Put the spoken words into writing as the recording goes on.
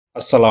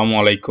আসসালামু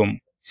আলাইকুম।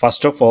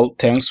 First of all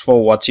thanks for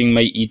watching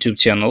my YouTube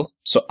channel.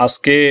 So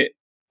আজকে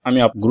আমি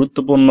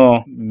গুরুত্বপূর্ণ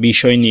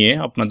বিষয় নিয়ে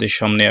আপনাদের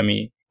সামনে আমি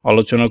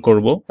আলোচনা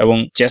করব এবং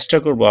চেষ্টা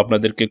করব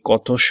আপনাদেরকে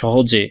কত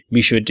সহজে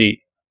বিষয়টি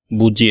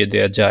বুঝিয়ে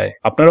দেয়া যায়।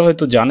 আপনারা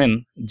হয়তো জানেন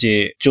যে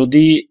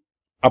যদি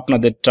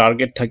আপনাদের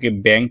টার্গেট থাকে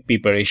ব্যাংক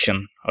প্রিপারেশন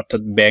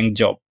অর্থাৎ bank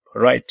job,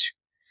 right?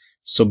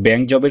 So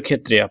bank জবের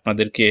ক্ষেত্রে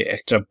আপনাদেরকে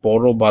একটা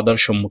বড় বাধার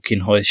সম্মুখীন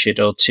হয়,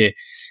 সেটা হচ্ছে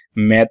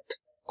ম্যাথ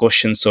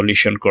কোশ্চেন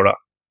সলিউশন করা।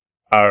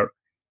 আর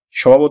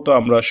স্বভাবত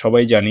আমরা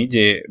সবাই জানি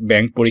যে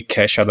ব্যাংক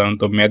পরীক্ষায়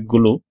সাধারণত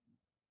ম্যাথগুলো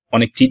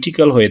অনেক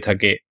ক্রিটিক্যাল হয়ে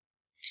থাকে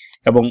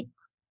এবং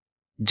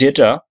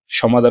যেটা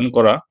সমাধান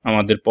করা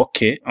আমাদের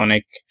পক্ষে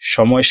অনেক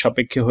সময়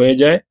সাপেক্ষে হয়ে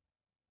যায়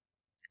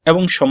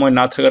এবং সময়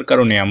না থাকার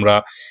কারণে আমরা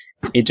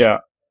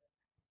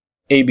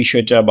এই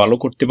বিষয়টা ভালো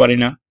করতে পারি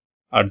না,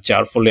 আর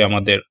যার ফলে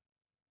আমাদের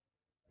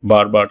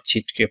বারবার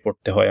ছিটকে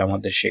পড়তে হয়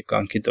আমাদের সেই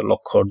কাঙ্ক্ষিত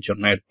লক্ষ্য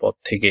অর্জনের পথ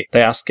থেকে।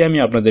 তাই আজকে আমি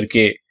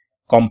আপনাদেরকে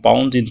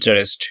কম্পাউন্ড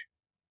ইন্টারেস্ট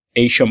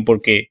এই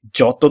সম্পর্কে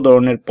যত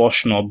ধরনের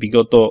প্রশ্ন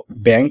বিগত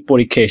ব্যাংক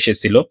পরীক্ষায়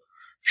এসেছিল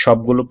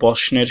সবগুলো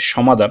প্রশ্নের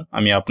সমাধান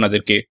আমি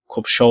আপনাদেরকে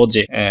খুব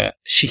সহজে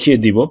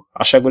শিখিয়ে দিব।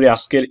 আশা করি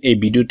আজকের এই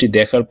ভিডিওটি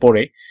দেখার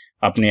পরে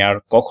আপনি আর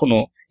কখনো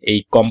এই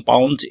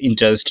কম্পাউন্ড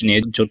ইন্টারেস্ট নিয়ে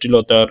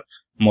জটিলতার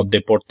মধ্যে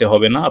পড়তে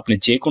হবে না। আপনি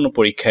যে কোনো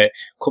পরীক্ষায়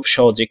খুব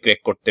সহজে ক্র্যাক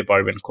করতে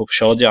পারবেন, খুব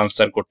সহজে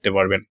আনসার করতে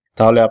পারবেন।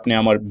 তাহলে আপনি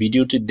আমার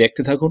ভিডিওটি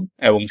দেখতে থাকুন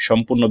এবং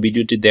সম্পূর্ণ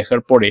ভিডিওটি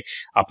দেখার পরে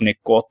আপনি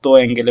কত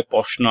অ্যাঙ্গেলে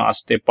প্রশ্ন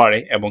আসতে পারে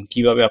এবং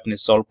কিভাবে আপনি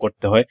সলভ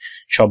করতে হয়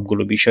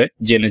সবগুলো বিষয়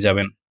জেনে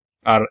যাবেন।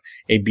 আর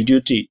এই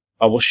ভিডিওটি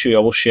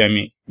অবশ্যই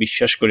আমি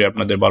বিশ্বাস করি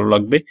আপনাদের ভালো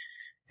লাগবে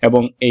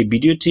এবং এই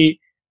ভিডিওটি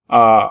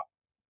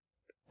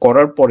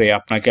করার পরে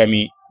আপনাকে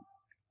আমি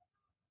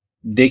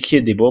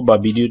দেখিয়ে দিব বা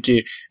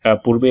ভিডিওটির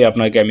পূর্বে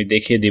আপনাকে আমি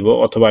দেখিয়ে দিব,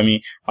 অথবা আমি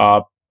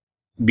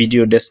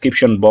ভিডিও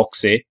ডেসক্রিপশন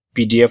বক্সে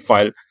পিডিএফ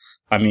ফাইল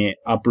আমি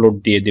আপলোড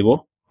দিয়ে দেব।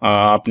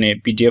 আপনি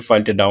পিডিএফ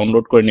ফাইলটা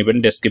ডাউনলোড করে নেবেন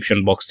ডেসক্রিপশন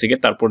বক্স থেকে।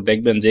 তারপর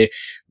দেখবেন যে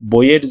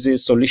বইয়ের যে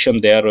সলিউশন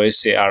দেয়া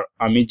রয়েছে আর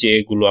আমি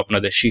যেগুলো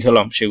আপনাদের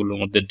শিখালাম সেগুলোর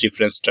মধ্যে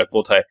ডিফারেন্সটা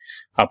কোথায়,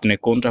 আপনি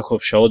কোনটা খুব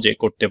সহজে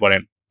করতে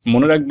পারেন।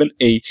 মনে রাখবেন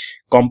এই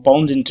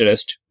কম্পাউন্ড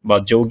ইন্টারেস্ট বা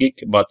যৌগিক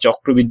বা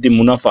চক্রবৃদ্ধি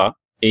মুনাফা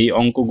এই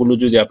অঙ্কগুলো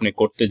যদি আপনি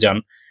করতে যান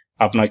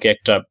আপনাকে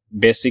একটা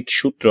বেসিক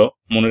সূত্র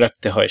মনে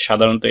রাখতে হয়।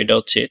 সাধারণত এটা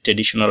হচ্ছে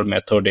ট্রেডিশনাল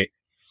মেথডে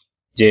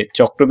যে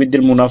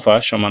চক্রবৃদ্ধির মুনাফা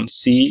সমান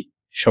সি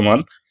সমান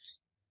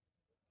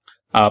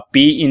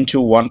P into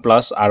 1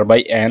 plus R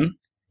by N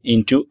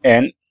into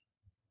N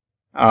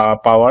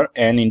power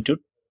N into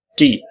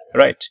T,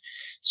 right?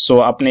 So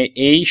আপনি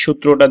এই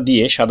সূত্রটা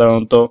দিয়ে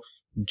সাধারণত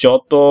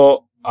যত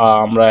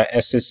আমরা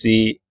এসএসসি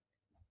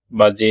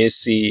বা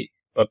জেএসসি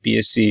বা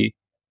পিএসসি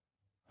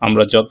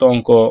আমরা যত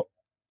অঙ্ক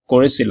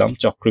করেছিলাম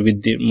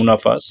চক্রবৃদ্ধির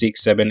মুনাফা 6,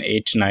 7,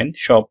 8, 9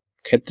 সব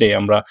ক্ষেত্রে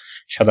আমরা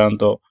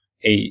সাধারণত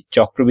এই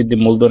চক্রবৃদ্ধি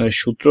মূলধনের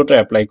সূত্রটা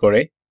অ্যাপ্লাই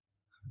করে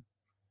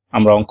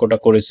আমরা অঙ্কটা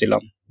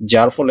করেছিলাম,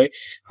 যার ফলে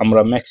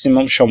আমরা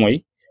ম্যাক্সিমাম সময়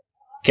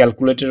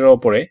ক্যালকুলেটরের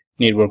উপরে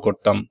নির্ভর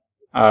করতাম।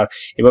 আর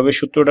এভাবে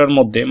সূত্রটার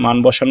মধ্যে মান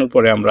বসানোর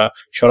পরে আমরা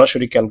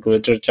সরাসরি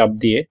ক্যালকুলেটর চাপ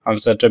দিয়ে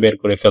আনসারটা বের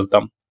করে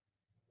ফেলতাম।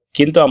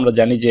 কিন্তু আমরা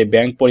জানি যে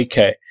ব্যাংক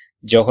পরীক্ষায়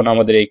যখন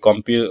আমাদের এই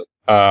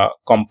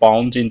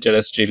কম্পাউন্ড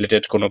ইন্টারেস্ট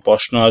রিলেটেড কোনো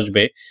প্রশ্ন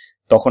আসবে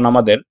তখন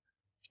আমাদের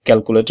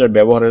ক্যালকুলেটর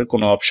ব্যবহারের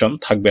কোনো অপশন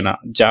থাকবে না,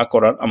 যা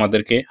করার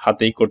আমাদেরকে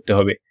হাতেই করতে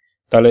হবে।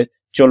 তাহলে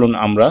চলুন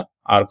আমরা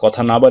আর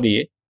কথা না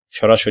বাড়িয়ে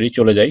সরাসরি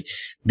চলে যাই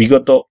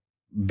বিগত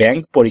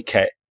ব্যাংক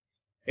পরীক্ষায়।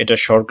 এটা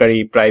সরকারি,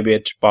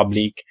 প্রাইভেট,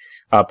 পাবলিক,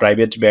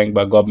 প্রাইভেট ব্যাংক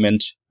বা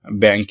গভর্নমেন্ট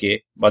ব্যাংকে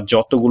বা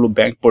যতগুলো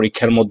ব্যাংক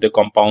পরীক্ষার মধ্যে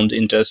কম্পাউন্ড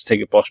ইন্টারেস্ট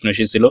থেকে প্রশ্ন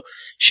এসেছিল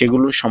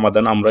সেগুলোর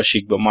সমাধান আমরা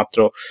শিখব। মাত্র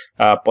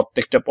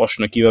প্রত্যেকটা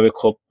প্রশ্ন কিভাবে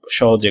খুব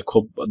সহজে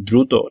খুব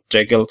দ্রুত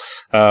ট্যাকেল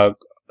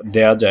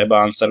দেয়া যায় বা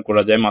আনসার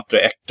করা যায় মাত্র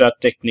একটা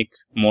টেকনিক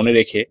মনে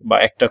রেখে বা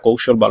একটা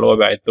কৌশল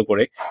ভালোভাবে আয়ত্ত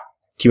করে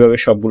কিভাবে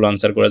সবগুলো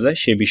আনসার করা যায়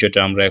সেই বিষয়টা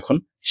আমরা এখন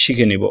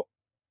শিখে নিব।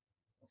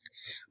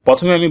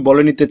 প্রথমে আমি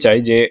বলে নিতে চাই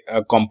যে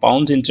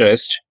কম্পাউন্ড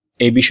ইন্টারেস্ট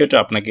এই বিষয়টা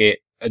আপনাকে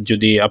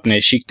যদি আপনি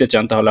শিখতে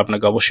চান তাহলে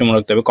আপনাকে অবশ্যই মনে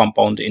রাখতে হবে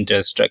কম্পাউন্ড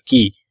ইন্টারেস্টটা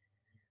কি।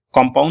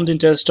 কম্পাউন্ড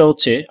ইন্টারেস্টটা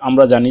হচ্ছে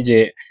আমরা জানি যে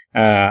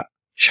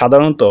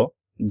সাধারণত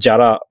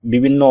যারা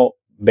বিভিন্ন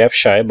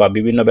ব্যবসায় বা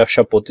বিভিন্ন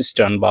ব্যবসা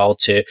প্রতিষ্ঠান বা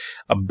হচ্ছে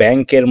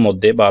ব্যাংকের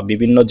মধ্যে বা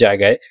বিভিন্ন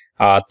জায়গায়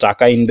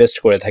টাকা ইনভেস্ট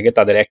করে থাকে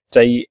তাদের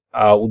একটাই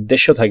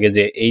উদ্দেশ্য থাকে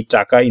যে এই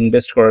টাকা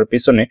ইনভেস্ট করার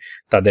পেছনে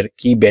তাদের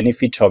কি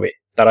বেনিফিট হবে,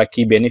 তারা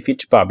কি বেনিফিট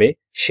পাবে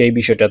সেই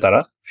বিষয়টা তারা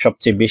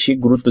সবচেয়ে বেশি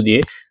গুরুত্ব দিয়ে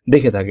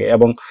দেখে থাকে।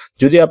 এবং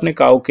যদি আপনি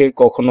কাউকে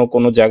কখনো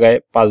কোনো জায়গায়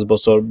 5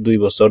 বছর 2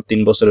 বছর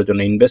 3 বছরের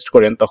জন্য ইনভেস্ট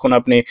করেন তখন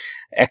আপনি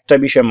একটা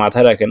বিষয়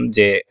মাথায় রাখেন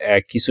যে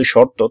কিছু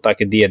শর্ত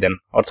তাকে দিয়ে দেন,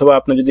 অথবা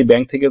আপনি যদি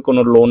ব্যাংক থেকে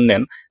কোনো লোন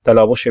নেন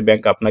তাহলে অবশ্যই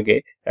ব্যাংক আপনাকে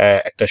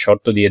একটা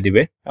শর্ত দিয়ে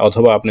দিবে,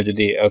 অথবা আপনি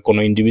যদি কোনো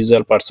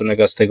ইন্ডিভিজুয়াল পার্সনের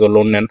কাছ থেকে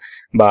লোন নেন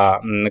বা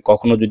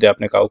কখনো যদি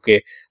আপনি কাউকে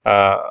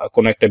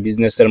কোনো একটা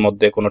বিজনেসের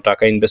মধ্যে কোনো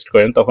টাকা ইনভেস্ট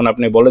করেন তখন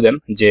আপনি বলে দেন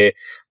যে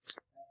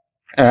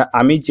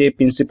আমি যে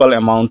প্রিন্সিপাল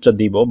অ্যামাউন্টটা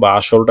দিব বা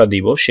আসলটা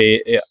দিব সেই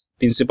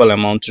প্রিন্সিপাল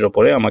অ্যামাউন্টের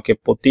উপরে আমাকে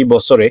প্রতি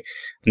বছরে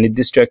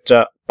নির্দিষ্ট একটা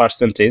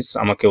পার্সেন্টেজ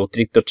আমাকে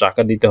অতিরিক্ত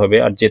টাকা দিতে হবে,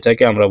 আর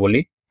যেটাকে আমরা বলি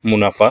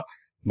মুনাফা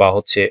বা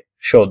হচ্ছে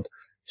সুদ।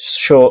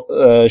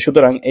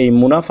 সুতরাং এই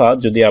মুনাফা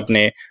যদি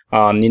আপনি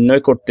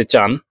নির্ণয় করতে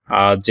চান,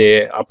 যে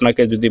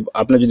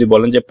আপনি যদি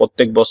বলেন যে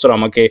প্রত্যেক বছর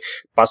আমাকে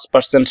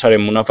 5% হারে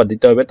মুনাফা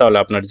দিতে হবে, তাহলে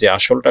আপনার যে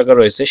আসল টাকা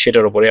রয়েছে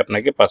সেটার উপরে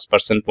আপনাকে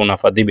 5%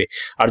 মুনাফা দিবে।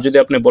 আর যদি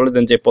আপনি বলে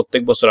দেন যে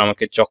প্রত্যেক বছর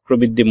আমাকে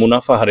চক্রবৃদ্ধি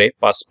মুনাফা হারে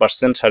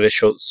 5% হারে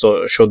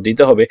সুদ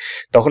দিতে হবে,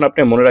 তখন আপনি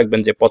মনে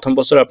রাখবেন যে প্রথম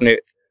বছর আপনি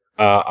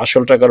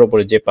আসল টাকার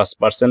উপরে যে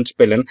 5%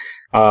 পেলেন,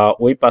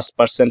 ওই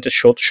 5%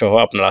 সুদ সহ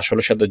আপনার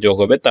আসলের সাথে যোগ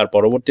হবে। তার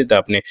পরবর্তীতে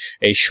আপনি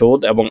এই সুদ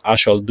এবং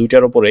আসল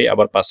দুইটার উপরেই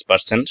আবার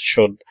 5%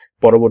 সুদ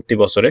পরবর্তী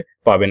বছরে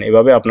পাবেন।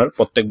 এভাবে আপনার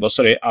প্রত্যেক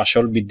বছরে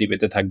আসল বৃদ্ধি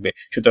পেতে থাকবে।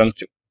 সুতরাং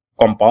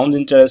কম্পাউন্ড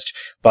ইন্টারেস্ট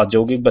বা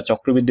যৌগিক বা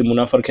চক্রবৃদ্ধি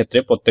মুনাফার ক্ষেত্রে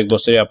প্রত্যেক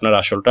বছরে আপনার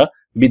আসলটা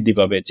বৃদ্ধি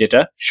পাবে, যেটা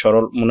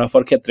সরল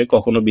মুনাফার ক্ষেত্রে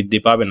কখনো বৃদ্ধি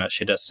পাবে না,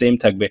 সেটা সেম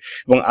থাকবে।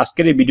 এবং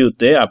আজকের এই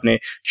ভিডিওতে আপনি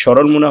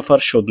সরল মুনাফার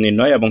সুদ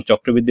নির্ণয় এবং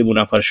চক্রবৃদ্ধি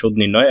মুনাফার সুদ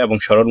নির্ণয় এবং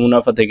সরল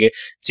মুনাফা থেকে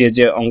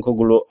যে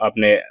অঙ্কগুলো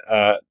আপনি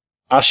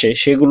আসে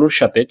সেগুলোর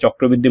সাথে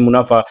চক্রবৃদ্ধি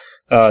মুনাফা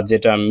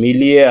যেটা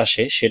মিলিয়ে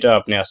আসে সেটা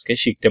আপনি আজকে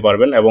শিখতে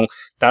পারবেন। এবং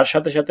তার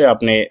সাথে সাথে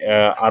আপনি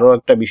আরো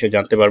একটা বিষয়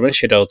জানতে পারবেন,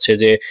 সেটা হচ্ছে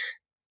যে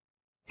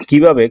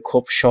কিভাবে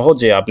খুব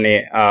সহজে আপনি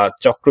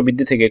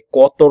চক্রবৃদ্ধি থেকে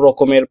কত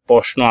রকমের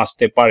প্রশ্ন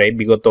আসতে পারে,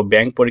 বিগত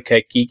ব্যাংক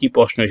পরীক্ষায় কি কি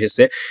প্রশ্ন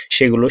এসেছে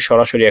সেগুলো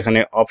সরাসরি এখানে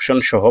অপশন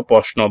সহ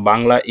প্রশ্ন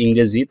বাংলা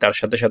ইংরেজি, তার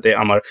সাথে সাথে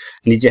আমার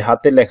নিজে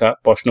হাতে লেখা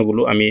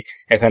প্রশ্নগুলো আমি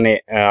এখানে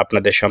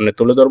আপনাদের সামনে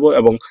তুলে ধরবো।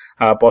 এবং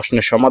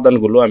প্রশ্নের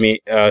সমাধানগুলো আমি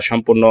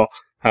সম্পূর্ণ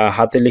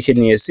হাতে লিখে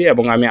নিয়েছি,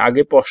 এবং আমি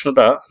আগে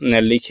প্রশ্নটা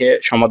লিখে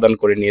সমাধান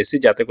করে নিয়েছি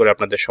যাতে করে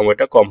আপনাদের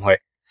সময়টা কম হয়।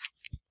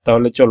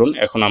 তাহলে চলুন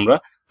এখন আমরা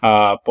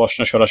প্রশ্ন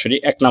সরাসরি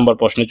 1 নম্বর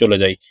প্রশ্নে চলে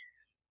যাই।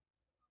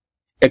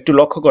 একটু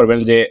লক্ষ্য করবেন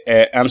যে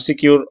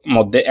এমসিকিউর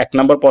মধ্যে 1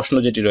 নম্বর প্রশ্ন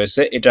যেটি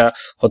রয়েছে এটা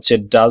হচ্ছে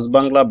Dutch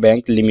Bangla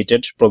bank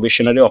limited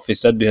probationary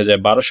officer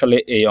 2012 সালে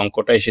এই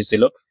অঙ্কটা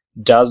এসেছিল।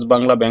 Dutch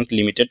Bangla bank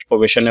limited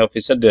probationary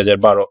officer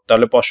 2012।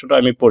 তাহলে প্রশ্নটা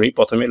আমি পড়ি,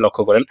 প্রথমে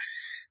লক্ষ্য করেন।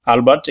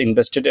 Albert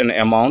invested an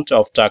amount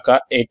of টাকা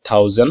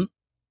 8,000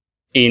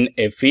 in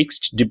a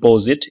fixed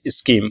deposit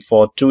scheme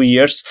for 2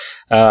 years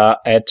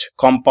at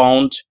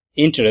compound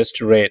interest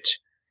rate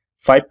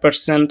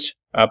 5%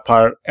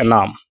 per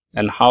annum,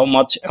 and how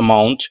much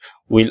amount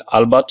will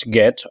Albert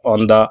get on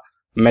the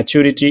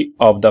maturity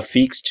of the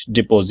fixed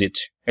deposit?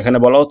 এখানে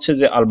বলা হচ্ছে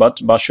যে Albert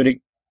বাৎসরিক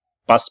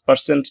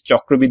 5%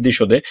 চক্রবৃদ্ধি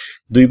সুদে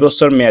 2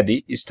 বছর মেয়াদী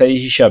স্থায়ী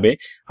হিসাবে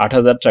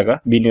 8,000 টাকা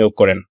বিনিয়োগ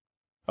করেন।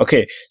 ওকে,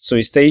 সো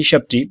স্থায়ী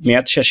হিসাবটি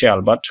মেয়াদ শেষে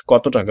আলবার্ট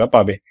কত টাকা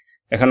পাবে?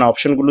 এখানে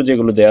অপশনগুলো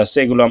যেগুলো দেওয়া আছে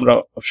এগুলো আমরা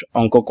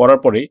অঙ্ক করার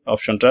পরেই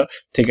অপশনটা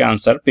থেকে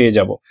আনসার পেয়ে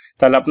যাব।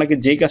 তাহলে আপনাকে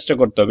যেই কাজটা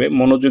করতে হবে,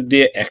 মনোযোগ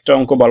দিয়ে একটা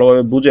অঙ্ক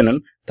ভালোভাবে বুঝে নেন,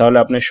 তাহলে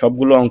আপনি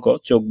সবগুলো অঙ্ক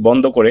চোখ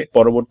বন্ধ করে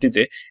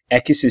পরবর্তীতে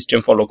একই সিস্টেম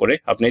ফলো করে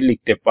আপনি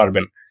লিখতে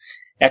পারবেন।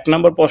 1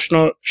 নম্বর প্রশ্ন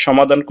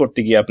সমাধান করতে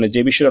গিয়ে আপনি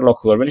যে বিষয়টা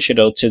লক্ষ্য করবেন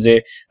সেটা হচ্ছে যে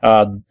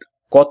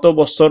কত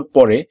বছর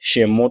পরে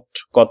সে মোট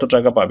কত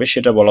টাকা পাবে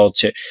সেটা বলা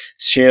হচ্ছে।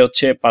 সে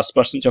হচ্ছে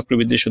 5%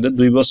 চক্রবৃদ্ধি সুদে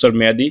 2 বছর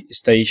মেয়াদী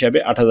স্থায়ী হিসাবে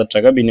 8,000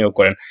 টাকা বিনিয়োগ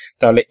করেন।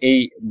 তাহলে এই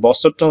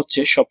বছরটা হচ্ছে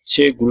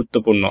সবচেয়ে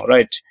গুরুত্বপূর্ণ,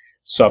 রাইট?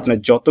 সো আপনি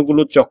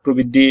যতগুলো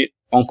চক্রবৃদ্ধি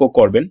অঙ্ক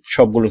করবেন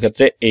সবগুলোর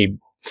ক্ষেত্রে এই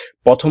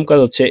প্রথম কাজ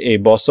হচ্ছে এই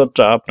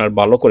বছরটা আপনার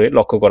ভালো করে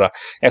লক্ষ্য করা।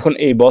 এখন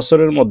এই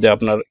বছরের মধ্যে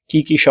আপনার কি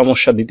কি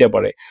সমস্যা দিতে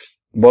পারে,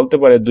 বলতে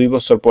পারে 2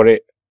 বছর পরে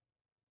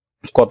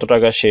কত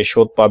টাকা সে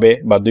সুদ পাবে,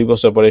 বা 2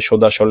 বছর পরে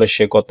সুদ আসলে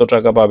সে কত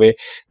টাকা পাবে,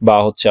 বা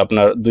হচ্ছে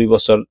আপনার 2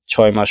 বছর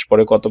 6 মাস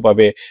পরে কত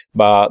পাবে,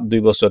 বা 2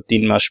 বছর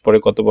 3 মাস পরে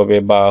কত পাবে,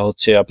 বা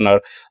হচ্ছে আপনার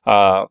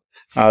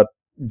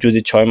যদি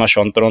 6 মাস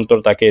অন্তর অন্তর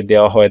তাকে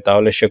দেওয়া হয়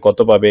তাহলে সে কত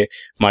পাবে,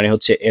 মানে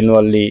হচ্ছে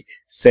অ্যানুয়ালি,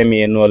 সেমি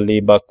অ্যানুয়ালি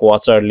বা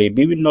কোয়ার্টারলি,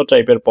 বিভিন্ন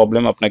টাইপের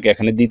প্রবলেম আপনাকে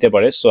এখানে দিতে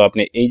পারে। সো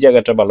আপনি এই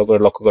জায়গাটা ভালো করে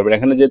লক্ষ্য করবেন।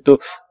 এখানে যেহেতু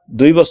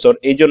 2 বছর,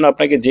 এই জন্য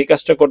আপনাকে যে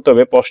কাজটা করতে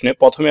হবে প্রশ্নে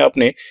প্রথমে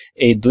আপনি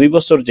এই 2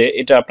 বছর যে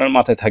এটা আপনার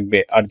মাথায় থাকবে,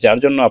 আর যার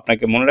জন্য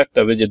আপনাকে মনে রাখতে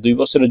হবে যে 2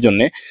 বছরের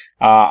জন্য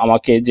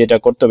আমাকে যেটা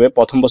করতে হবে,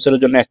 প্রথম বছরের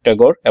জন্য একটা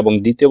গড় এবং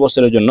দ্বিতীয়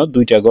বছরের জন্য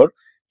 2টা গড়।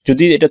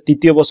 যদি এটা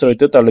তৃতীয় বছর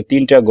হইতো তাহলে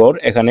 3টা গড়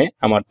এখানে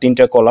আমার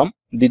 3টা কলাম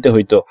দিতে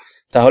হইতো।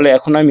 তাহলে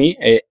এখন আমি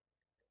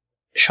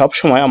সব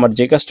সময় আমার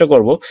যে কাজটা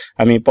করব,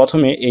 আমি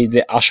প্রথমে এই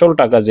যে আসল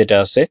টাকা যেটা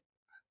আছে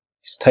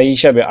স্থায়ী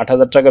হিসাবে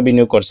 8,000 টাকা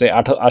বিনিয়োগ করছে,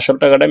 আসল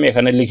টাকাটা আমি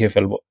এখানে লিখে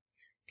ফেলবো।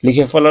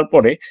 লিখে ফেলার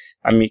পরে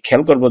আমি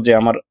খেয়াল করব যে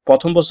আমার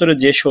প্রথম বছরে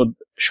যে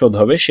শোধ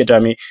হবে সেটা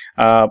আমি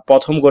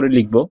প্রথম গড়ে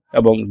লিখব,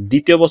 এবং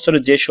দ্বিতীয় বছরে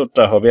যে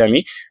শোধটা হবে আমি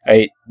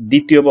এই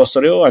দ্বিতীয়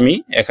বছরেও আমি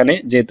এখানে,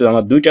 যেহেতু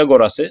আমার 2টা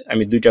গড় আছে,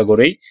 আমি 2টা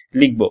গড়েই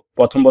লিখব।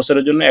 প্রথম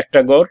বছরের জন্য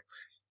একটা গড়,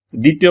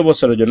 দ্বিতীয়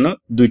বছরের জন্য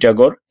 2টা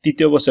গড়,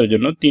 তৃতীয় বছরের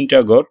জন্য 3টা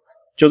গড়,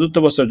 চতুর্থ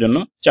বছরের জন্য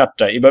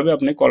 4টা। এভাবে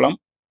আপনি কলাম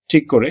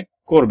ঠিক করে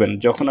করবেন।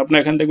 যখন আপনি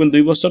এখানে দেখবেন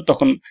 2 বছর,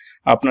 তখন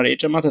আপনার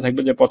এটা মাথায়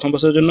থাকবে যে প্রথম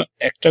বছরের জন্য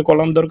একটা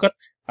কলাম দরকার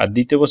আর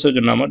দ্বিতীয় বছরের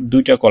জন্য আমার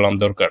 2টা কলাম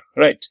দরকার,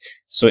 রাইট?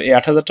 সো এই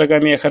 8,000 টাকা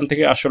আমি এখান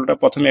থেকে আসলটা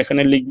প্রথমে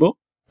এখানে লিখবো।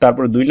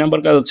 তারপর 2 নাম্বার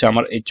কাজ হচ্ছে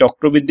আমার এই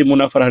চক্রবৃদ্ধি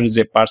মুনাফার হারে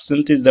যে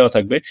পার্সেন্টেজ দেওয়া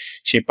থাকবে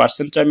সেই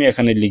পার্সেন্টটা আমি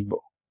এখানে লিখবো,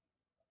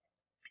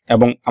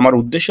 এবং আমার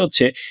উদ্দেশ্য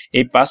হচ্ছে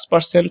এই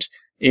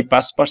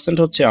 5%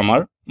 হচ্ছে আমার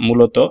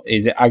মূলত এই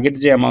যে আগের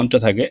যে অ্যামাউন্টটা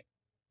থাকে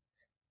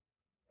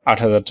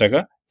 8,000 টাকা,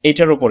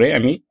 এটার উপরে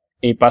আমি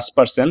এই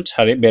 5%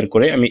 হারে বের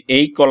করে আমি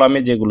এই কলামে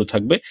যেগুলো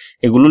থাকবে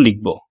এগুলো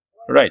লিখব,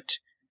 রাইট?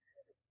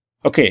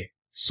 ওকে,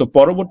 সো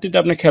পরবর্তীতে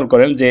আপনি খেয়াল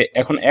করেন যে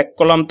এখন এক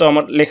কলাম তো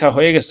আমার লেখা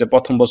হয়ে গেছে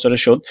প্রথম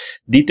বছরের সুদ।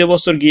 দ্বিতীয়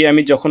বছর গিয়ে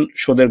আমি যখন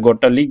সুদের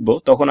গড়টা লিখব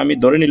তখন আমি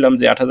ধরে নিলাম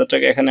যে 8,000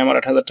 টাকা, এখানে আমার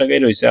 8,000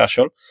 টাকাই রয়েছে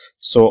আসল।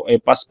 সো এই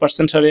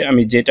 5% হারে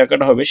আমি যে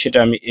টাকাটা হবে সেটা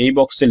আমি এই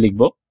বক্সে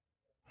লিখব,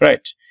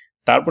 রাইট?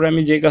 তারপরে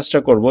আমি যে কাজটা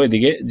করব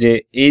এদিকে, যে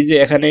এই যে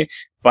এখানে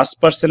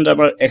 5%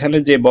 আমার এখানে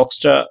যে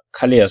বক্সটা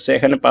খালি আছে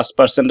এখানে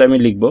 5% আমি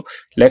লিখব।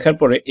 লেখার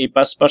পরে এই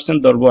 5%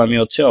 ধরবো আমি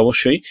হচ্ছে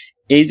অবশ্যই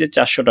এই যে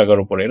 400 টাকার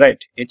উপরে,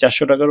 রাইট? এই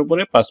 400 টাকার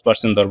উপরে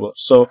 5% ধরবো।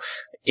 সো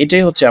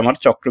এটাই হচ্ছে আমার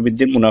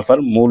চক্রবৃদ্ধি মুনাফার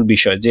মূল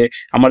বিষয়, যে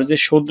আমার যে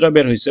সুদটা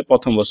বের হয়েছে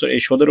প্রথম বছর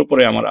এই সুদের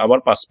উপরে আমার আবার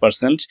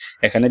 5%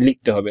 এখানে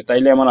লিখতে হবে,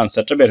 তাইলে আমার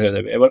আনসারটা বের হয়ে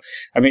যাবে। এবার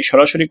আমি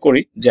সরাসরি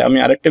করি, যে আমি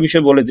আরেকটা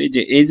বিষয় বলে দিই,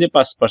 যে এই যে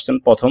 5%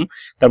 প্রথম,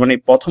 তার মানে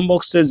প্রথম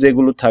বক্সে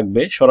যেগুলো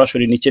থাকবে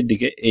সরাসরি নিচের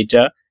দিকে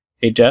এইটা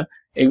এটা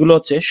এগুলো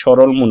হচ্ছে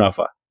সরল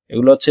মুনাফা,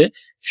 এগুলো হচ্ছে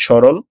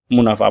সরল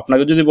মুনাফা।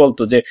 আপনাকে যদি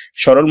বলতো যে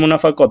সরল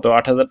মুনাফা কত,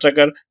 8,000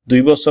 টাকার 2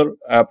 বছর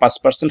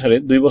 5% হারে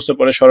 2 বছর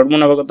পরে সরল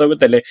মুনাফা কত হবে,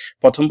 তাহলে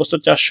প্রথম বছর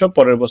 400,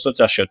 পরের বছর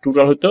 400,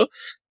 টোটাল হইতো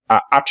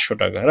 800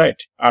 টাকা, রাইট?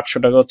 800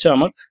 টাকা হচ্ছে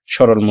আমার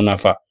সরল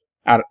মুনাফা।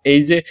 আর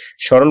এই যে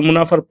সরল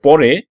মুনাফার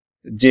পরে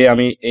যে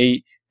আমি এই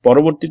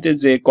পরবর্তীতে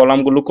যে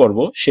কলামগুলো করব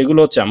সেগুলো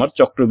হচ্ছে আমার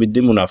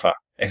চক্রবৃদ্ধি মুনাফা,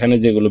 এখানে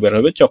যেগুলো বের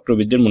হবে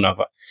চক্রবৃদ্ধির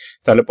মুনাফা।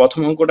 তাহলে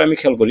প্রথম অঙ্কটা আমি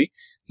খেয়াল করি,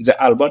 যে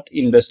আলবার্ট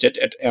ইনভেস্টেড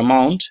এট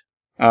অ্যামাউন্ট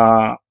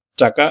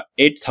টাকা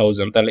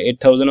 8,000, তাহলে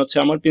 8,000 হচ্ছে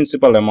আমার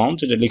প্রিন্সিপাল অ্যামাউন্ট,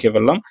 এটা লিখে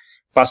ফেললাম।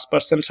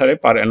 5% হারে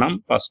পার অ্যানাম,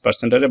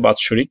 5% হারে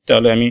বাৎসরিক,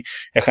 তাহলে আমি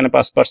এখানে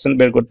 5%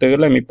 বের করতে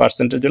গেলে আমি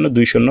পার্সেন্টের জন্য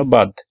 2 শূন্য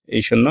বাদ,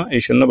 এই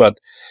শূন্য বাদ,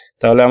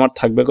 তাহলে আমার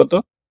থাকবে কত,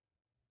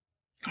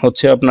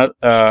 হচ্ছে আপনার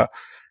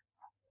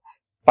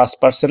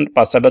 5%,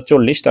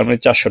 5/40, তার মানে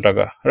 400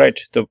 টাকা, রাইট?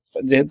 তো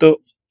যেহেতু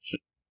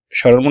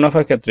সরল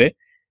মুনাফার ক্ষেত্রে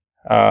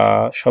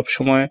সব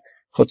সময়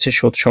হচ্ছে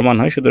সুদ সমান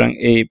হয়, সুতরাং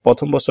এই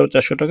প্রথম বছর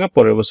 400 টাকা,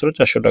 পরের বছর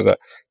 400 টাকা,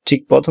 ঠিক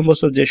প্রথম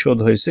বছর যে সুদ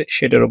হয়েছে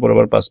সেটার উপর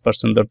আবার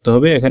 5% ধরতে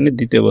হবে এখানে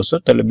দ্বিতীয় বছর,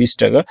 তাহলে 20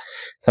 টাকা।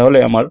 তাহলে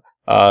আমার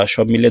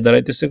সব মিলে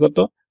দাঁড়াইতেছে কত,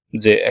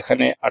 যে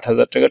এখানে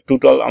 8,000 টাকা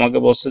টোটাল আমাকে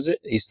বলছে যে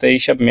স্থায়ী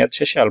হিসাব মেয়াদ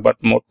শেষে আলবার্ট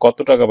মোট কত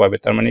টাকা পাবে,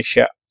 তার মানে সে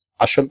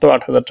আসল তো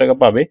 8,000 টাকা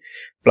পাবে,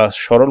 প্লাস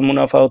সরল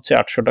মুনাফা হচ্ছে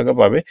 800 টাকা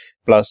পাবে,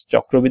 প্লাস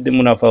চক্রবৃদ্ধি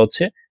মুনাফা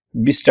হচ্ছে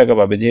 20 টাকা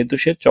পাবে, যেহেতু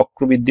সে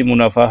চক্রবৃদ্ধি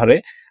মুনাফা হারে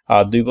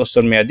 2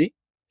 বছর মেয়াদি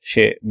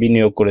সে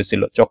বিনিয়োগ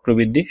করেছিল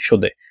চক্রবৃদ্ধি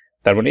সুদে,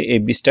 তার মানে এই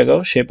 20 টাকাও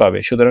সে পাবে।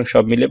 সুতরাং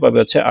সব মিলে পাবে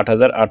হচ্ছে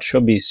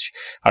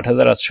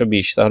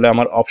 8,820। তাহলে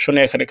আমার অপশনে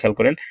এখানে খেয়াল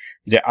করেন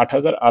যে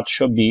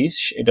 8,820,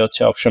 এটা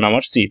হচ্ছে অপশন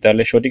আমার সি,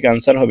 তাহলে সঠিক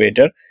আনসার হবে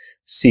এটার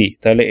সি।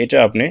 তাহলে এটা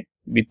আপনি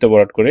বৃত্ত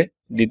বরাট করে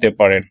দিতে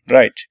পারেন,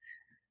 রাইট?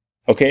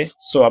 ওকে,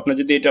 সো আপনি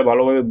যদি এটা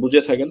ভালোভাবে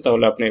বুঝে থাকেন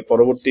তাহলে আপনি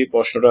পরবর্তী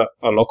প্রশ্নটা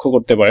লক্ষ্য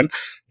করতে পারেন,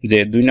 যে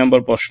 2 নম্বর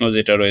প্রশ্ন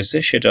যেটা রয়েছে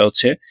সেটা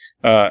হচ্ছে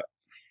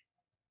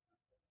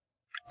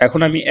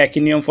এখন আমি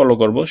একই নিয়ম ফলো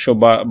করব। সো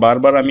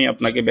বারবার আমি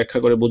আপনাকে ব্যাখ্যা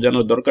করে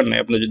বোঝানোর দরকার নেই,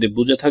 আপনি যদি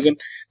বুঝে থাকেন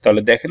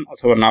তাহলে দেখেন,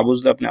 অথবা না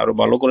বুঝলে আপনি আরো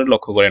ভালো করে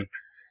লক্ষ্য করেন।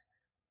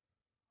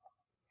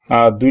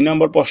 2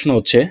 নম্বর প্রশ্ন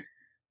হচ্ছে,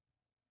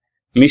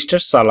 মিস্টার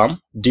সালাম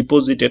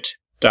ডিপোজিটেড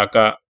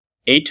টাকা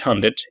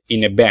 800 in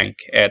a bank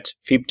at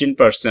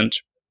 15%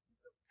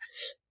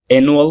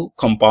 annual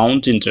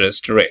compound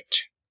interest rate.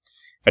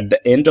 At the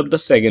end of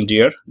the second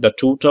year, the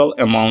total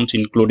amount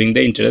including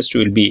the interest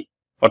will be,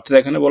 অর্থাৎ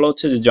এখানে বলা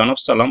হচ্ছে যে জনাব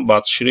সালাম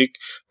বাৎসরিক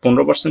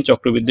 15%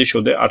 চক্রবৃদ্ধি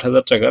সুদে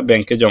 8,000 টাকা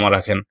ব্যাংকে জমা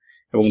রাখেন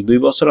এবং 2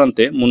 বছর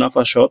অন্তে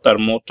মুনাফা সহ তার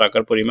মোট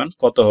টাকার পরিমাণ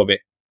কত হবে,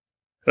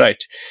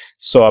 রাইট?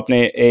 সো আপনি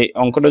এই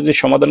অঙ্কটা যদি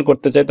সমাধান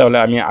করতে চাই তাহলে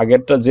আমি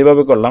আগেরটা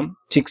যেভাবে করলাম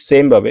ঠিক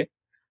সেম ভাবে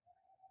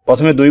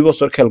প্রথমে 2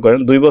 বছর খেয়াল করেন,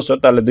 2 বছর,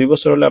 তাহলে 2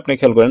 বছর হলে আপনি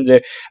খেয়াল করেন যে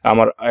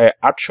আমার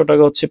 800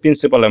 টাকা হচ্ছে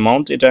প্রিন্সিপাল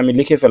অ্যামাউন্ট, এটা আমি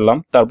লিখে ফেললাম।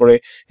 তারপরে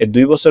এই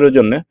 2 বছরের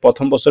জন্য,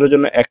 প্রথম বছরের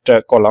জন্য একটা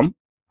কলাম,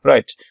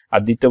 রাইট?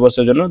 আর দ্বিতীয়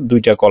বছরের জন্য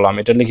 2টা কলাম,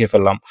 এটা লিখে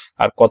ফেললাম।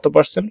 আর কত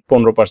পার্সেন্ট,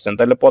 15%,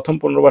 তাহলে প্রথম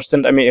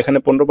 15% আমি এখানে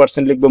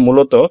 15% লিখবো।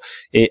 মূলত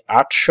এই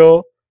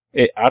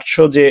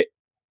 800 যে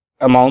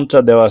অ্যামাউন্টটা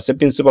দেওয়া আছে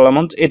প্রিন্সিপাল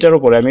অ্যামাউন্ট, এটার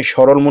উপরে আমি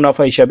সরল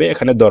মুনাফা হিসাবে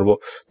এখানে ধরবো,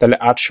 তাহলে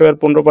 800 এর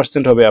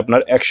 15% হবে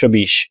আপনার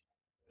 120,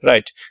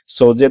 রাইট?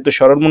 সো যেহেতু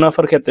সরল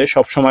মুনাফার ক্ষেত্রে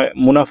সবসময়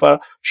মুনাফা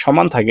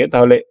সমান থাকে,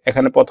 তাহলে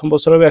এখানে প্রথম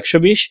বছর হবে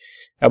 120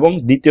 এবং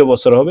দ্বিতীয়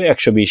বছর হবে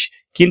 120।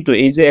 কিন্তু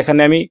এই যে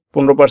এখানে আমি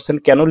 15%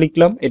 কেন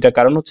লিখলাম, এটা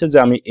কারণ হচ্ছে যে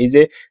আমি এই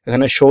যে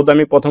এখানে সুদ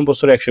আমি প্রথম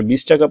বছরে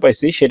 120 টাকা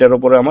পাইছি, সেটার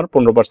উপরে আমার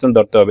 15%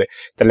 ধরতে হবে,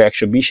 তাহলে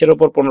 120 এর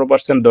উপর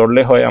 15%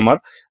 ধরলে হয় আমার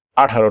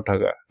 18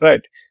 টাকা,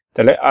 রাইট?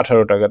 তাহলে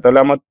 18 টাকা, তাহলে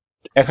আমার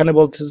এখানে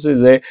বলতেছে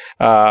যে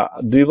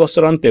 2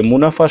 বছর অন্তে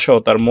মুনাফা সহ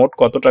তার মোট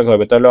কত টাকা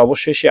হবে, তাহলে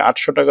অবশ্যই সে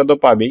 800 টাকা তো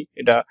পাবেই,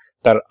 এটা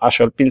তার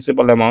আসল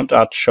প্রিন্সিপাল অ্যামাউন্ট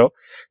 800,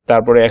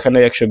 তারপরে এখানে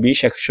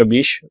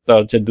 120 তার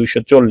হচ্ছে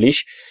 240,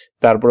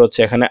 তারপর হচ্ছে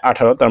এখানে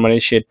 18, তার মানে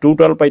সে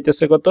টোটাল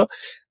পাইতেছে কত,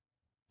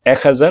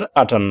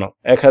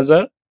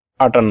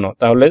 1058,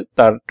 তাহলে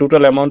তার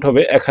টোটাল অ্যামাউন্ট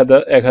হবে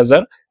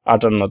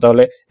 1058,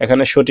 তাহলে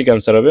এখানে সঠিক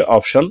অ্যান্সার হবে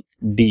অপশন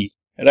ডি,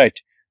 রাইট?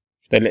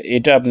 তাহলে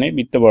এটা আপনি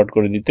বৃত্ত বরাট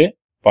করে দিতে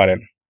পারেন,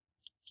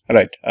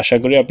 রাইট? আশা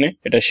করি আপনি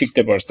এটা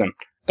শিখতে পারছেন।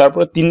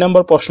 তারপরে 3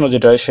 নম্বর প্রশ্ন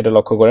যেটা সেটা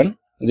লক্ষ্য করেন,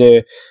 যে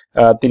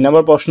 3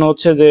 নম্বর প্রশ্ন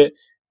হচ্ছে যে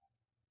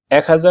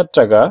 1000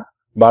 টাকা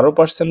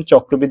 12%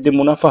 চক্রবৃদ্ধি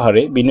মুনাফা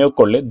হারে বিনিয়োগ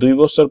করলে 2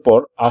 বছর পর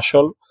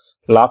আসল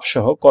লাভ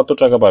সহ কত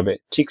টাকা পাবে?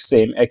 ঠিক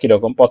সেম একই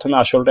রকম, প্রথমে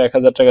আসলটা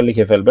 1000 টাকা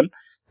লিখে ফেলবেন,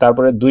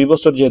 তারপরে 2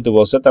 বছর যেহেতু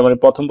বলছে তার মানে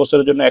প্রথম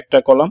বছরের জন্য একটা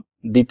কলাম,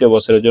 দ্বিতীয়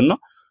বছরের জন্য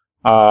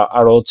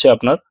আরো হচ্ছে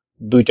আপনার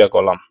 2টা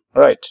কলাম,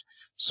 রাইট।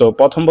 সো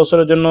প্রথম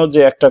বছরের জন্য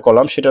যে একটা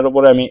কলাম সেটার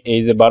উপরে আমি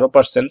এই যে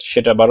 12%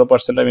 সেটা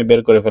 12% আমি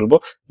বের করে ফেলবো,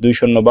 2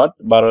 শূন্য বাদ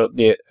 12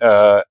 দিয়ে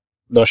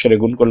 10 এর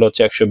গুণ করলে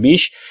হচ্ছে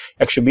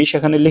 120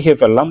 এখানে লিখে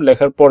ফেললাম।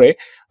 লেখার পরে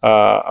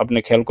আপনি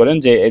খেয়াল করেন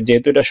যে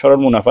যেহেতু এটা সরল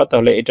মুনাফা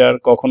তাহলে এটা আর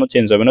কখনো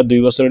চেঞ্জ হবে না, 2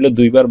 বছর হলে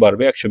 2 বার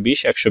বাড়বে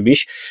 120।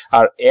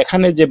 আর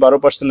এখানে যে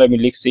 12% আমি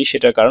লিখছি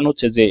সেটার কারণ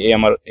হচ্ছে যে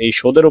আমার এই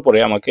সুদের উপরে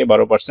আমাকে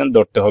 12%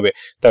 ধরতে হবে,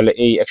 তাহলে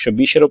এই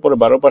 120 এর উপরে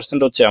 12%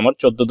 হচ্ছে আমার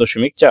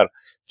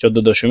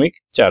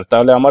 14.4।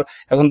 তাহলে আমার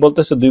এখন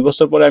বলতেছে 2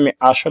 বছর পরে আমি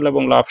আসল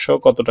এবং লাভ সহ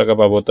কত টাকা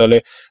পাবো, তাহলে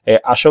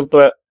আসল তো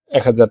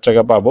 1000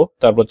 টাকা পাবো,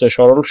 তারপর হচ্ছে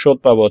সরল সুদ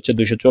পাবো হচ্ছে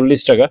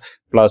 240 টাকা,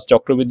 প্লাস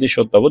চক্রবৃদ্ধি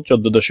সুদ পাবো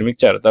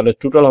 14.4, তাহলে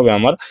টোটাল হবে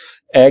আমার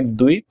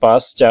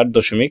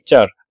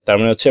 1254.4, তার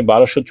মানে হচ্ছে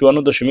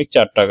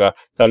 1254.4 টাকা।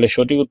 তাহলে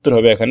সঠিক উত্তর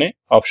হবে এখানে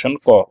অপশন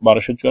ক,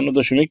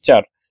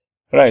 1254.4,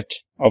 রাইট।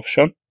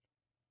 অপশন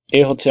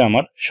এ হচ্ছে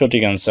আমার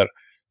সঠিক অ্যান্সার।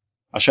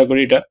 আশা করি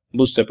এটা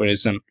বুঝতে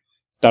পেরেছেন।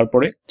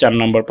 তারপরে 4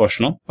 নম্বর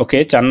প্রশ্ন। ওকে,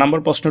 4 নম্বর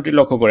প্রশ্নটি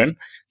লক্ষ্য করেন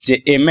যে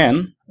এ ম্যান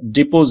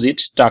ডিপোজিট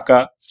টাকা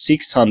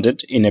 600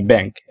 in a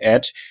bank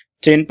at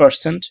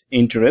 10%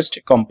 interest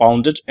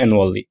compounded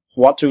annually.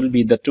 What will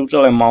be the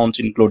total amount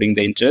including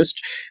the interest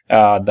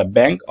the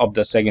bank of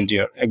the second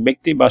year? এক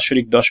ব্যক্তি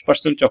বাৎসরিক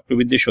 10%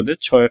 চক্রবৃদ্ধি সুদে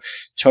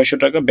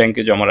 600 টাকা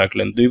ব্যাংকে জমা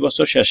রাখলেন, 2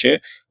 বছর শেষে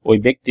ওই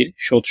ব্যক্তির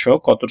সুদ সহ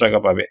কত টাকা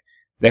পাবে?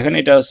 দেখেন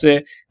এটা আছে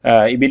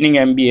ইভিনিং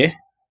MBA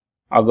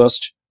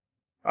আগস্ট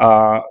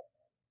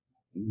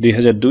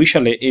 2002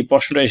 সালে এই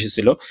প্রশ্নটা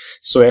এসেছিল।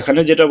 সো এখানে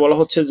যেটা বলা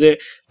হচ্ছে যে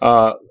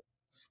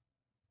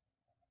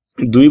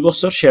 2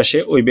 বছর শেষে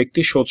ওই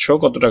ব্যক্তি সুদ সহ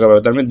কত টাকা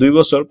পাবে, তার মানে 2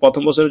 বছর,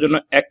 প্রথম বছরের জন্য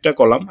একটা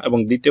কলাম এবং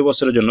দ্বিতীয়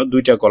বছরের জন্য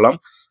 2টা কলাম,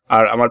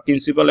 আর আমার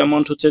প্রিন্সিপাল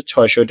অ্যামাউন্ট হচ্ছে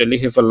 600, এটা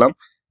লিখে ফেললাম।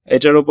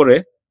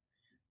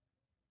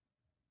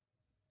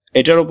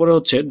 এটার উপরে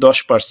হচ্ছে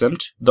 10%,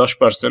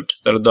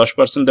 তাহলে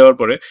 10% দেওয়ার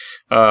পরে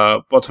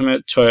প্রথমে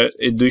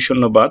 2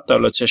 শূন্য বাদ,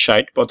 তাহলে হচ্ছে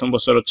 60, প্রথম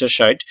বছর হচ্ছে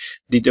 60,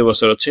 দ্বিতীয়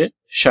বছর হচ্ছে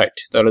 60,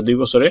 তাহলে 2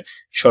 বছরে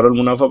সরল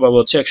মুনাফা পাবো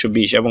হচ্ছে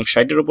 120, এবং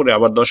 60 এর উপরে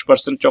আবার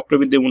 10%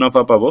 চক্রবৃদ্ধি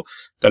মুনাফা পাবো,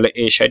 তাহলে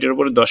এই 60 এর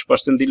উপরে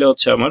 10% দিলে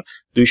হচ্ছে আমার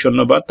 2 শূন্য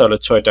বাদ, তাহলে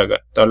 6 টাকা,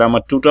 তাহলে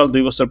আমার টোটাল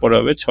 2 বছর পরে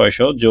হবে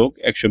 600 যোগ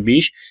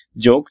 120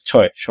 যোগ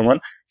 6 সমান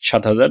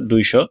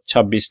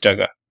 7226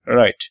 টাকা,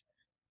 রাইট।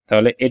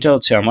 তাহলে এটা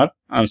হচ্ছে আমার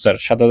আনসার,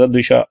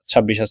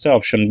 7226 আছে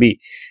option B,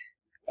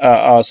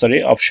 sorry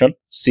option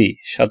C,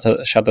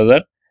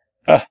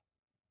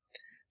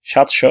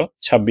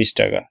 726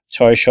 টাকা,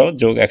 600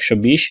 যোগ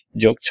 120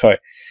 যোগ 6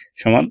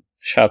 সমান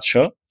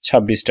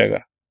 726 টাকা।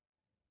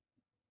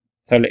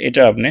 তাহলে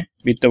এটা আপনি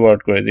বৃত্তবর্ড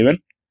করে দিবেন,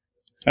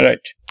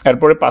 রাইট।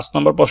 এরপরে 5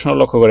 নম্বর প্রশ্ন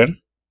লক্ষ্য করেন,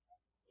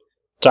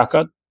 টাকা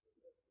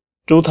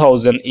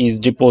 2000 is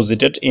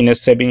deposited in a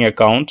saving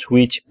account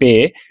which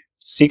pay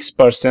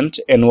 6%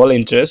 annual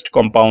interest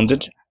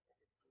compounded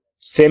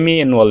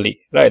semi-annually,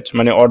 right,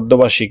 মানে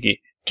অর্ধবার্ষিকী,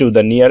 to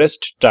the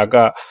nearest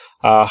টাকা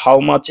how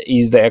much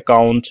is the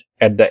account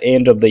at the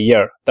end of the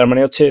year? তার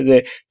মানে হচ্ছে যে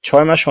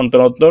 6 মাস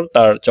অন্তর অন্তর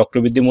তার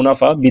চক্রবৃদ্ধি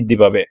মুনাফা বৃদ্ধি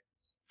পাবে,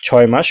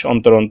 6 মাস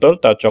অন্তর অন্তর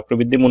তার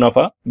চক্রবৃদ্ধি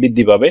মুনাফা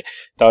বৃদ্ধি পাবে,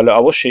 তাহলে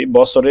অবশ্যই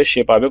বছরে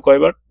সে পাবে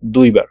কয়বার?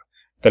 2 বার,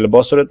 তাহলে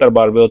বছরে তার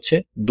বাড়বে হচ্ছে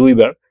 2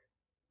 বার।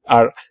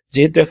 আর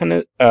যেহেতু এখানে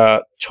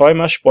 6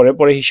 মাস পরে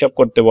পরে হিসাব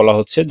করতে বলা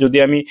হচ্ছে, যদি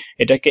আমি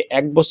এটাকে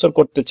 1 বছর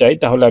করতে চাই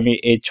তাহলে আমি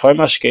এই 6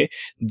 মাসকে,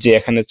 যে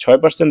এখানে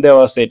 6%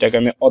 দেওয়া আছে এটাকে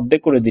আমি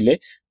অর্ধেক করে দিলে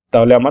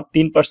তাহলে আমার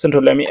 3%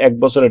 হলে আমি 1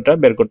 বছর এটা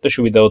বের করতে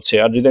সুবিধা হচ্ছে।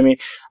 আর যদি আমি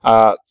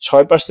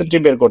 6%ই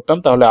বের করতাম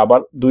তাহলে আবার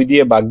 2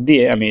 দিয়ে ভাগ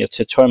দিয়ে আমি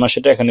হচ্ছে 6 মাস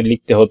এটা এখানে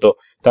লিখতে হতো।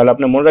 তাহলে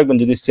আপনি মনে রাখবেন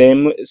যদি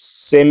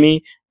সেমি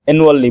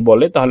অ্যানুয়ালি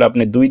বলে তাহলে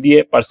আপনি 2 দিয়ে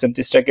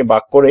পার্সেন্টেজটাকে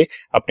ভাগ করে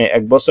আপনি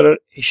 1 বছরের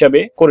হিসাবে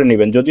করে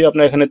নেবেন, যদিও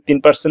আপনার এখানে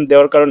 3%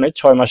 দেওয়ার কারণে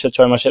 6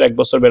 মাসের 1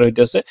 বছর বের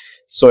হইতেছে।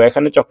 সো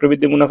এখানে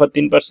চক্রবৃদ্ধি মুনাফা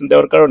 3%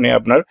 দেওয়ার কারণে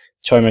আপনার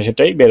 6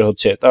 মাসেটাই বের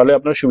হচ্ছে, তাহলে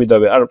আপনার সুবিধা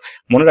হবে। আর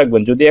মনে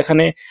রাখবেন যদি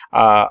এখানে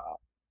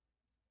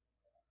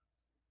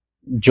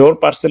জোর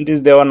পার্সেন্টেজ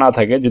দেওয়া না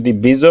থাকে, যদি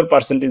বিজোড়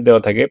পার্সেন্টেজ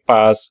দেওয়া থাকে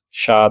 5,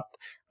 7,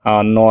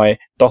 9,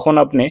 তখন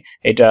আপনি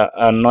এটা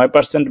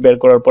 9% বের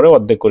করার পরে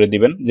অর্ধেক করে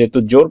দিবেন, যেহেতু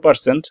জোর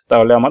পার্সেন্ট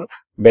তাহলে আমার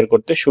বের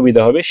করতে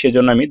সুবিধা হবে,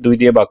 সেজন্য আমি 2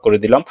 দিয়ে ভাগ করে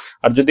দিলাম।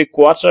 আর যদি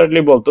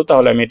কোয়ার্টারলি বলতো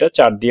তাহলে আমি এটা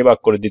 4 দিয়ে ভাগ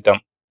করে দিতাম।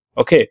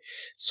 ওকে,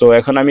 সো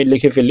এখন আমি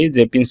লিখে ফেলি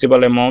যে প্রিন্সিপাল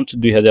অ্যামাউন্ট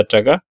 2000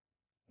 টাকা,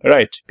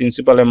 রাইট,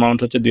 প্রিন্সিপাল অ্যামাউন্ট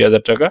হচ্ছে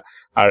 2000 টাকা,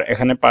 আর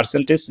এখানে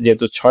পার্সেন্টেজ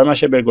যেহেতু 6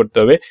 মাসে বের করতে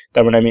হবে,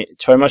 তার মানে আমি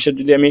 6 মাসের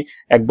যদি আমি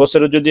 1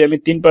 বছরে যদি আমি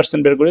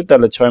 3% বের করি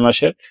তাহলে 6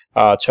 মাসের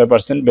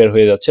 6% বের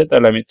হয়ে যাচ্ছে,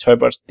 তাহলে আমি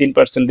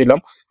 3% দিলাম,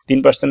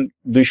 3%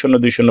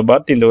 20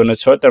 বাদ 3 দুগুণে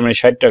 6, তার মানে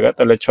 60 টাকা,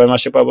 তাহলে 6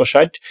 মাসে পাবো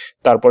 60,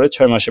 তারপরে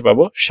 6 মাসে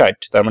পাবো 60,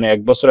 তার মানে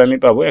 1 বছরে আমি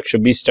পাবো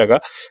 120 টাকা।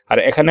 আর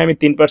এখানে আমি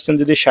 3%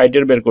 যদি 60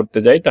 এর বের করতে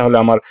যাই তাহলে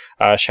আমার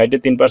 60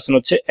 এর 3%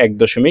 হচ্ছে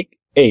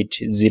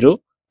 1.80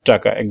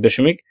 টাকা,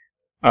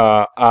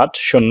 8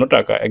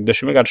 টাকা,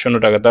 1.80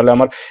 টাকা। তাহলে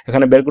আমার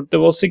এখানে বের করতে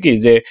বলছি কি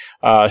যে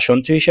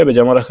সঞ্চয় হিসাবে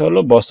জমা রাখা হলো,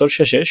 বছর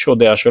শেষে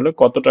সুদে আসলে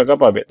কত টাকা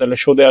পাবে। তাহলে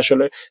সুদে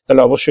আসলে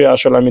তাহলে অবশ্যই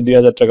আসলে আমি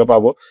 2000 টাকা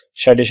পাবো,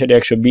 60 60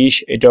 120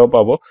 এটাও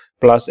পাবো,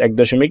 প্লাস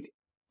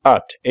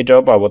 1.8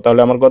 এটাও পাবো। তাহলে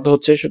আমার কত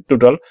হচ্ছে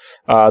টোটাল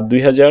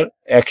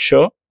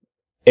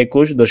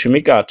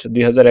 2121.8,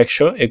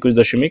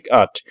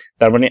 2121.8।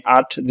 তার মানে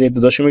 8 যেহেতু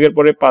দশমিকের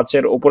পরে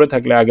 5-এর উপরে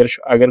থাকলে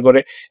আগের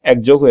ঘরে 1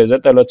 যোগ হয়ে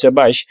যায়, তাহলে হচ্ছে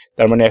 22।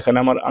 তার মানে এখানে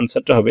আমার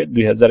আনসারটা হবে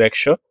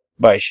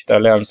 2122।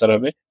 তাহলে আনসার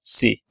হবে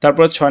সি।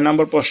 তারপরে 6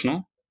 নম্বর প্রশ্ন,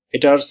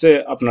 এটা হচ্ছে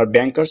আপনার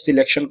ব্যাংকার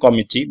selection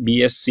committee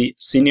BSc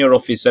senior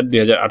officer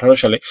 2018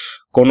 সালে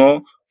কোন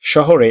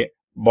শহরে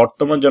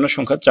বর্তমান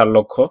জনসংখ্যা 4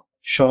 লক্ষ,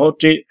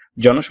 শহরটির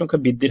জনসংখ্যা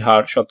বৃদ্ধির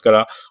হার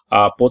শতকরা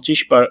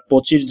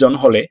 25 জন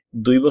হলে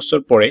 2 বছর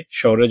পরে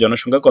শহরের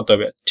জনসংখ্যা কত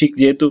হবে। ঠিক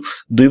যেহেতু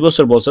 2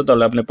 বছর বলছে,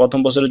 তাহলে আপনি প্রথম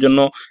বছরের জন্য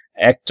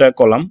একটা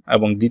কলাম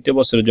এবং দ্বিতীয়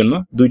বছরের জন্য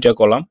 2টা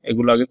কলাম,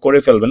 এগুলো আগে করে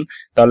ফেলবেন।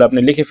 তাহলে আপনি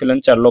লিখে ফেলেন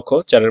 4 লক্ষ,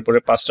 4-এর পরে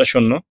 5টা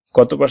শূন্য,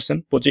 কত পার্সেন্ট?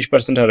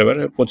 25% হারে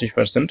বাড়ে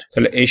 25%।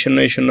 তাহলে এই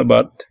শূন্য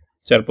বাদ,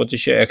 4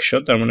 25 100,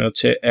 তার মানে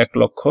হচ্ছে 1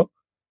 লক্ষ।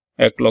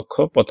 1 লক্ষ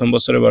প্রথম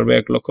বছরে বাড়বে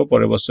 1 লক্ষ,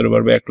 পরের বছরে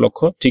বাড়বে 1 লক্ষ।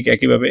 ঠিক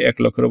একইভাবে 1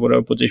 লক্ষের উপরে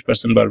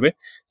 25% বাড়বে।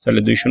 তাহলে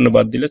 2 শূন্য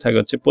বাদ দিলে থাকে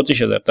হচ্ছে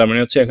 25,000। তার মানে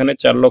হচ্ছে এখানে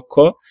 4 লক্ষ,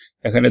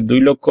 এখানে 2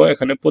 লক্ষ,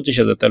 এখানে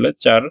 25,000। তাহলে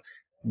 4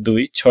 2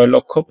 6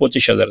 লক্ষ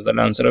 25,000।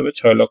 তাহলে আনসার হবে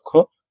 6 লক্ষ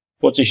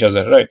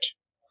 25,000, রাইট?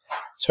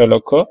 6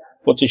 লক্ষ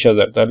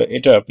 25,000। তাহলে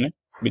এটা আপনি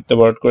বৃত্ত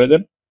বরাদ করে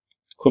দেন,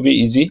 খুবই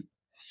ইজি।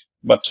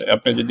 বাট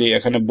আপনি যদি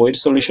এখানে বইয়ের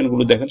সলিউশন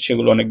গুলো দেখেন,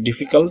 সেগুলো অনেক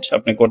ডিফিকাল্ট,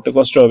 আপনি করতে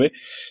কষ্ট হবে,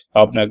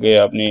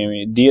 আপনি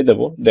দিয়ে দেব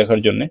দেখার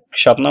জন্য।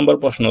 7 নম্বর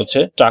প্রশ্ন হচ্ছে,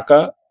 টাকা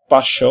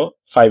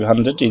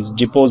 500 is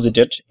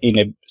deposited in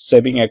a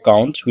saving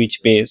account which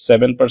pays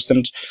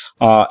 7%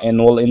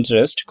 annual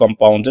interest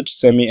compounded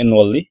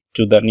semi-annually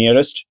to the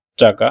nearest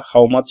টাকা.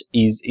 How much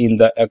is in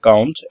the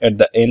account at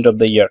the end of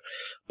the year?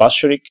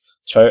 বাৎসরিক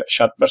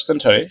 7%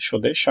 হারে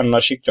সুদে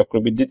ষান্মাসিক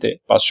চক্রবৃদ্ধিতে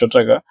 500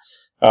 টাকা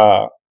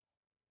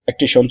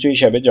একটি সঞ্চয়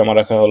হিসাবে জমা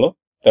রাখা হলো।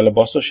 তাহলে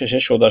বছর শেষে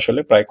সুদ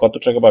আসলে প্রায় কত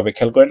টাকা পাবে?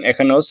 খেয়াল করেন,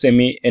 এখানেও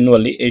সেমি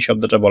অ্যানুয়ালি এই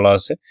শব্দটা বলা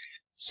আছে,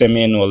 সেমি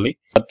অ্যানুয়ালি।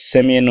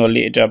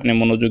 এটা আপনি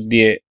মনোযোগ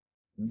দিয়ে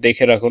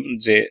দেখে রাখুন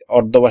যে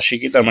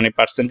অর্ধবার্ষিকী, তার মানে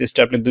পার্সেন্টেজটা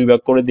আপনি 2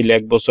 ভাগ করে দিলে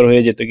 1 বছর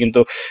হয়ে যেত।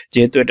 কিন্তু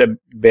যেহেতু এটা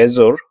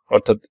বেজোর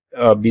অর্থাৎ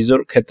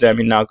বিজোর ক্ষেত্রে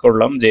আমি না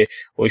করলাম, যে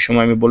ওই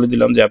সময় আমি বলে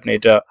দিলাম যে আপনি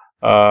এটা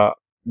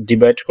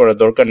ডিভাইড করার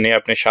দরকার নেই,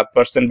 আপনি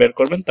 7% বের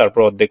করবেন, তারপর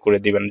অর্ধেক করে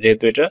দিবেন।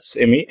 যেহেতু এটা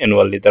সেমি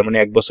অ্যানুয়ালি, তার মানে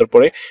 1 বছর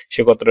পরে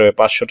সে কত টাকা?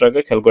 500 টাকা।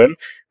 খেয়াল করেন,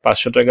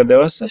 500 টাকা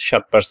দেওয়া আছে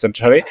 7%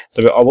 হারে।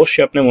 তবে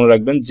অবশ্যই আপনি মনে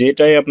রাখবেন,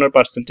 যেটাই আপনার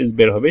পার্সেন্টেজ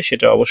বের হবে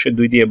সেটা অবশ্যই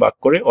 2 দিয়ে ভাগ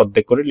করে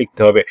অর্ধেক করে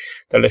লিখতে হবে।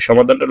 তাহলে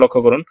সমাধানটা লক্ষ্য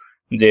করুন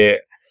যে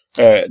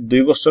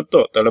 2 বছর তো,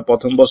 তাহলে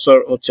প্রথম বছর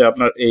হচ্ছে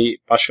আপনার এই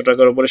 500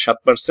 টাকার উপরে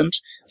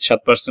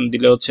 7%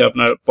 দিলে হচ্ছে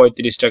আপনার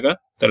 35 টাকা।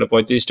 তাহলে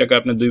 35 টাকা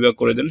আপনি 2 ভাগ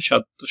করে দেন,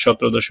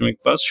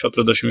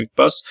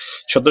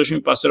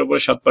 17.5 এর উপরে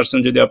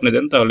 7% যদি আপনি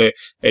দেন, তাহলে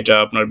এটা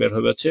আপনার বের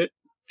হবে হচ্ছে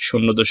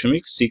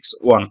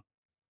 0.61।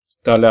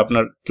 তাহলে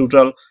আপনার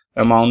টোটাল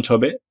অ্যামাউন্ট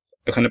হবে,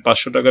 এখানে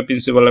 500 টাকা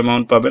প্রিন্সিপাল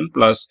অ্যামাউন্ট পাবেন,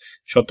 প্লাস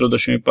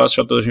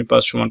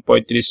 17.5 সমান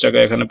 35 টাকা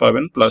এখানে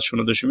পাবেন, প্লাস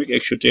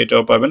 0.61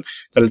 এটাও পাবেন।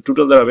 তাহলে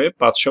টোটাল দাঁড়াবে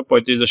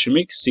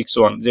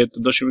 535.61। যেহেতু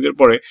দশমিকের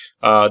পরে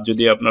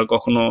যদি আপনার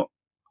কখনো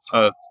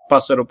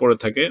 5-এর উপরে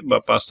থাকে বা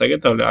 5 থাকে,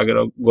 তাহলে আগের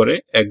ঘরে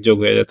 1 যোগ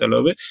হয়ে যায়, তাহলে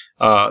হবে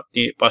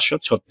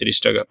 536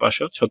 টাকা,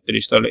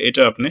 536। তাহলে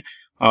এটা আপনি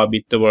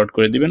বৃত্ত বরাদ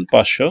করে দিবেন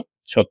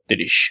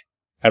 536।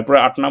 তারপরে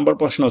 8 নম্বর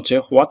প্রশ্ন হচ্ছে,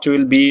 what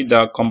will be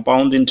the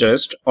compound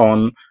interest on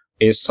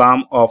a sum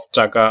of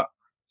টাকা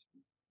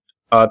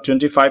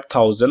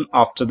 25,000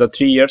 after the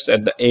 3 years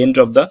at the end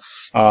of the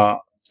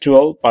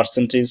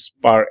 12%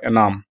 per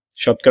annum?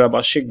 শতকরা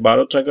বার্ষিক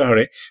 12 টাকা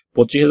হারে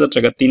 25,000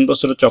 টাকা 3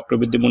 বছরের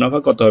চক্রবৃদ্ধি মুনাফা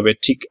কত হবে?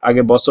 ঠিক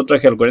আগে বছরটা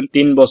খেয়াল করেন,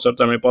 3 বছর,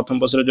 তার মানে প্রথম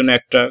বছরের জন্য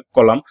একটা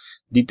কলাম,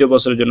 দ্বিতীয়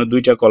বছরের জন্য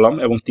 2টা কলাম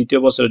এবং তৃতীয়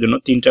বছরের জন্য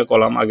 3টা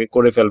কলাম আগে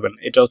করে ফেলবেন।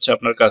 এটা হচ্ছে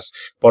আপনার কাজ।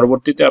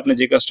 পরবর্তীতে আপনি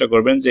যে কাজটা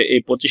করবেন, যে এই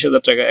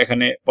 25,000 টাকা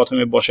এখানে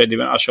প্রথমে বসাই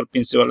দিবেন, আসল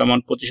প্রিন্সিপাল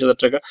অ্যামাউন্ট 25,000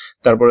 টাকা।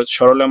 তারপরে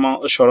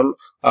সরল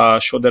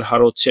সুদের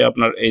হার হচ্ছে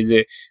আপনার এই যে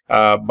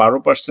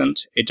 12%।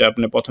 এটা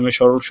আপনি প্রথমে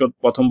সরল সুদ,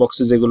 প্রথম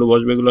বক্সে যেগুলো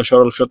বসবে এগুলো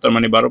সরল সুদ, তার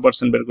মানে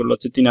 12% বের করলে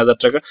হচ্ছে 3,000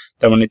 টাকা।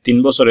 তার মানে 3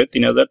 বছরে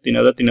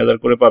 3,000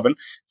 করে পাবেন।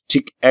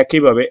 ঠিক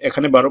একইভাবে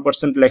এখানে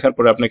 12% লেখার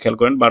পরে আপনি খেয়াল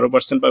করেন,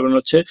 12% পাবেন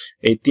হচ্ছে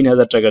এই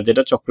 3,000 টাকার,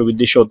 যেটা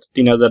চক্রবৃদ্ধি সুদ।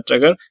 3,000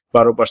 টাকার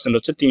 12%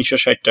 হচ্ছে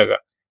 360 টাকা।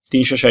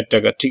 360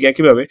 টাকা। ঠিক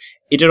একইভাবে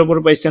এটার উপর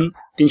পাইছেন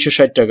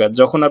 360 টাকা।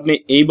 যখন আপনি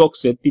এই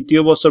বক্সে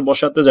তৃতীয় বছর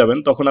বসাতে যাবেন,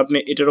 তখন আপনি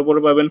এটার উপরে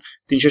পাবেন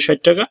 360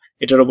 টাকা,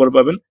 এটার উপর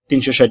পাবেন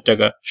 360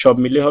 টাকা, সব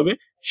মিলে হবে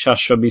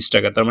 720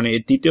 টাকা। তার মানে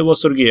এই তৃতীয়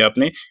বছর গিয়ে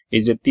আপনি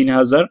এই যে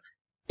 3,000,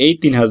 এই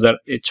 3,000,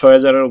 এই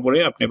 6,000-এর উপরে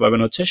আপনি পাবেন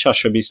হচ্ছে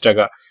 720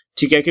 টাকা।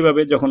 ঠিক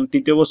একইভাবে যখন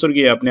তৃতীয় বছর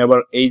গিয়ে আপনি আবার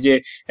এই যে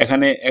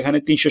এখানে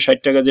 360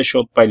 টাকা যে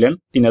সুদ পাইলেন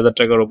 3,000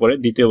 টাকার উপরে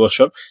দ্বিতীয়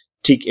বছর,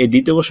 ঠিক এই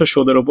দ্বিতীয় বছর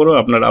সুদের উপরও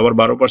আপনার আবার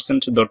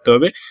 12% ধরতে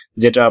হবে,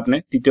 যেটা আপনি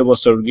তৃতীয়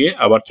বছর গিয়ে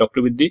আবার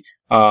চক্রবৃদ্ধি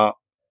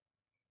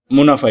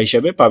মুনাফা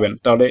হিসেবে পাবেন।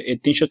 তাহলে এই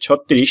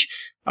 336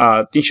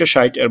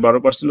 360 এর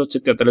 12% হচ্ছে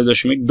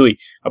 43.2।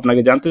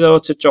 আপনাকে জানতে দেওয়া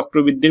হচ্ছে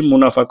চক্রবৃদ্ধির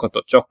মুনাফা কত।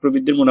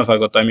 চক্রবৃদ্ধির মুনাফা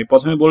কত? আমি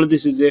প্রথমে বলে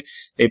দিছি যে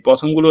এই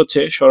প্রথমগুলো হচ্ছে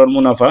সরল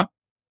মুনাফা,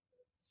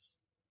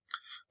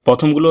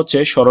 প্রথমগুলো হচ্ছে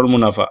সরল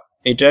মুনাফা,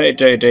 এটা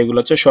এটা এটা এগুলো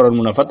হচ্ছে সরল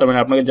মুনাফা। তার মানে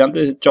আপনাকে জানতে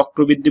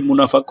চক্রবৃদ্ধি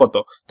মুনাফা কত।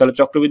 তাহলে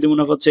চক্রবৃদ্ধি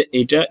মুনাফা হচ্ছে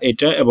এটা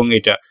এটা এবং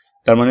এটা।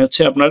 তার মানে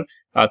হচ্ছে আপনার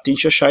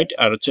 360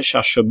 আর হচ্ছে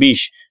 720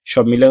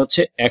 সব মিলে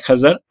হচ্ছে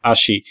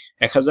 1080।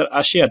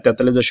 1080 আর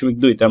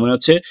 43.2, তার মানে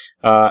হচ্ছে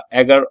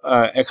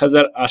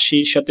 1080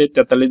 সাথে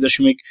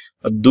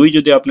 43.2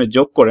 যদি আপনি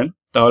যোগ করেন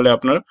তাহলে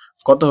আপনার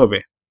কত হবে?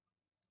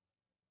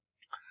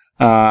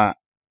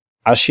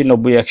 80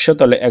 90 100,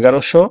 তাহলে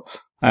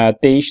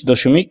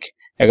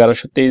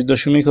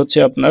 1123 হচ্ছে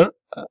আপনার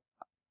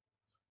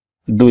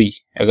 2,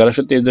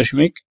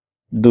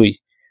 1123.2।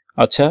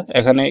 আচ্ছা,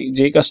 এখানে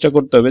যেই কাজটা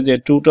করতে হবে যে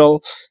টোটাল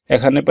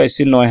এখানে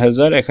পাইছি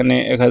 9000, এখানে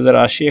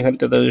 1080, এখানে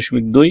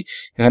 43.2,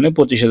 এখানে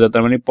 25000,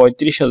 তার মানে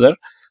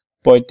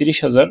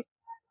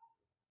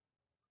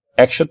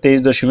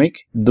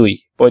 35123.2,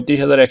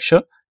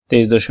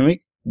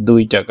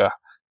 35123.2 টাকা,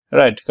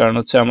 রাইট। কারণ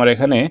হচ্ছে আমার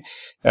এখানে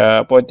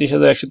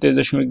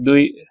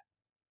 35123.2,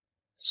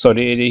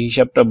 সরি এই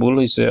হিসাবটা ভুল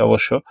হয়েছে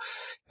অবশ্য।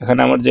 এখানে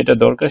আমার যেটা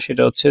দরকার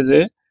সেটা হচ্ছে যে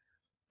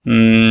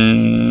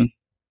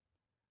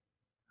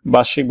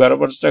বার্ষিক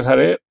 12%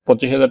 হারে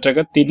 25,000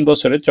 টাকা 3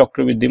 বছরে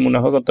চক্রবৃদ্ধি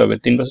মুনাফা কত হবে?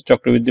 3 বছর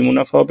চক্রবৃদ্ধি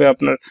মুনাফা হবে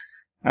আপনার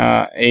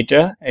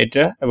এইটা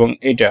এটা এবং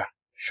এইটা,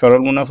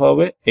 সরল মুনাফা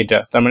হবে এটা।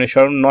 তার মানে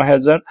সরল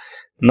 9000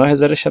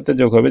 এর সাথে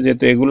যোগ হবে,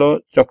 যেহেতু এগুলো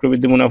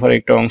চক্রবৃদ্ধি মুনাফার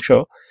একটা অংশ।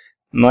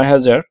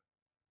 9000,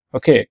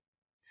 ওকে।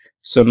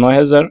 সো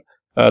 9000,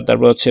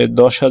 তারপর হচ্ছে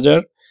 10,000,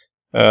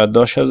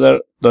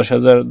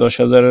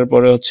 10,000 এর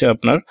পরে হচ্ছে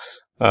আপনার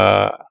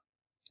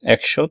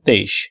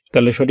 123।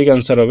 তাহলে সঠিক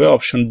অ্যান্সার হবে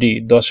অপশন ডি,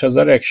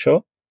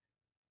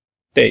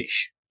 10,123,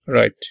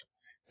 রাইট।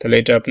 তাহলে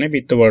এটা আপনি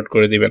বৃত্তবর্গ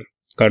করে দিবেন,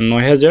 কারণ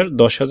 9000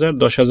 10,000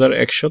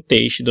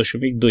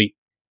 10,123.2,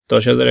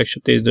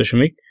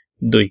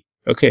 10,123.2,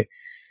 ওকে।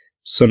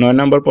 সো 9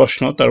 নম্বর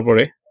প্রশ্ন,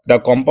 তারপরে দ্য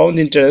কম্পাউন্ড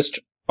ইন্টারেস্ট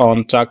অন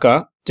টাকা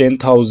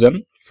 10,000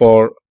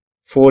 for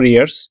 4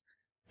 years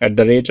at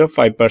the rate of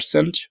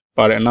 5%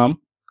 per annum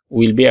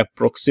will be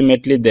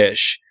approximately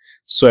dash।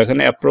 So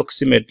এখানে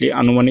approximately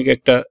আনুমানিক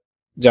একটা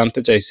জানতে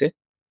চাইছে,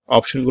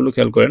 অপশনগুলো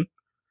খেয়াল করেন।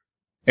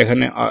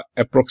 এখানে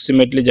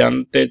অ্যাপ্রক্সিমেটলি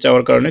জানতে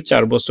চাওয়ার কারণে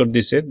 4 বছর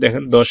দিছে।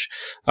 দেখেন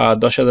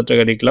 10,000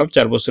 টাকা লিখলাম,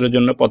 4 বছরের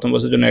জন্য, প্রথম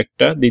বছরের জন্য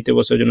একটা, দ্বিতীয়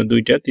বছরের জন্য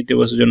দুইটা, তৃতীয়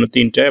বছরের জন্য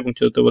তিনটা এবং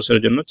চতুর্থ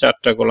বছরের জন্য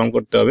 4টা কলাম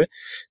করতে হবে।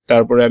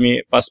 তারপরে আমি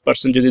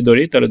 5% যদি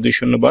ধরি তাহলে 2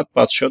 শূন্য বাদ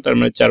 500, তার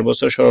মানে 4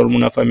 বছর সরল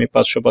মুনাফা আমি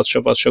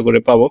 500 করে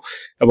পাবো।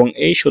 এবং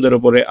এই সুদের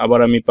উপরে আবার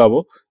আমি পাবো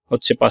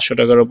হচ্ছে 500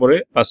 টাকার উপরে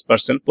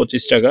 5%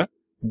 25 টাকা।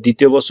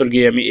 দ্বিতীয় বছর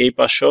গিয়ে আমি এই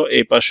 500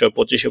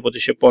 25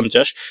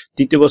 50,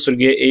 তৃতীয় বছর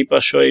গিয়ে এই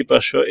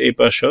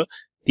 500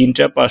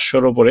 তিনটা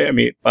 500-র উপরে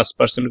আমি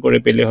 5% করে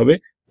পেলে হবে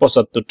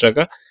 75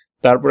 টাকা।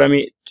 তারপরে আমি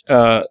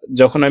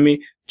যখন আমি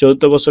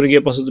চতুর্থ বছর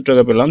গিয়ে 75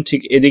 টাকা পেলাম,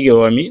 ঠিক এদিকেও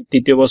আমি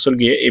তৃতীয় বছর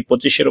গিয়ে এই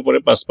 25-এর উপরে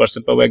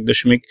 5% পাবো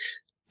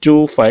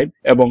 1.25,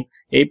 এবং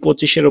এই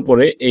 25-এর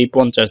উপরে এই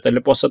 50,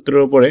 তাহলে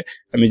 75-এর উপরে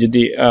আমি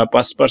যদি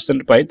 5%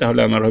 পাই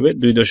তাহলে আমার হবে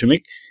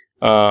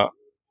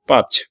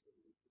 2.5,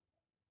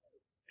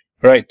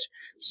 রাইট।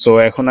 সো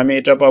এখন আমি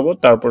এটা পাবো।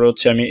 তারপরে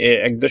হচ্ছে আমি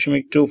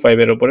 1.25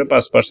 এর উপরে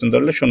 5%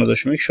 ধরলে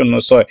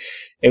 0.06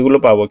 এগুলো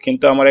পাবো।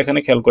 কিন্তু আমার এখানে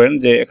খেয়াল করেন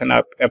যে এখানে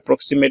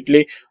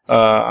অ্যাপ্রক্সিমেটলি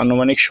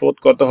আনুমানিক সুদ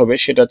কত হবে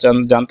সেটা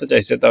জানতে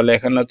চাইছে। তাহলে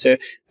এখানে হচ্ছে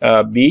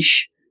 20,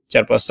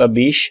 4 5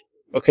 20,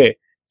 ওকে।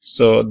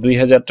 সো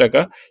 2000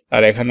 টাকা,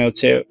 আর এখানে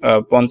হচ্ছে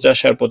 50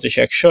 আর 25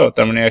 100,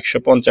 তার মানে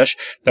 150,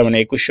 তার মানে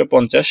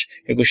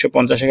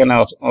 2150 এখানে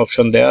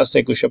অপশন দেওয়া আছে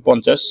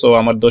 2150। সো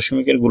আমার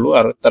দশমিকের গুলো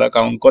আর তারা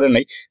কাউন্ট করে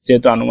নাই,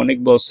 যেহেতু আনুমানিক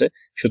বলছে,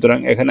 সুতরাং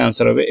এখানে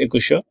আনসার হবে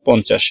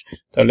 2150।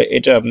 তাহলে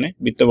এটা আপনি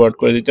বৃত্তবর্গ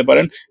করে দিতে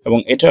পারেন। এবং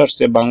এটা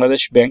হচ্ছে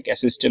বাংলাদেশ ব্যাংক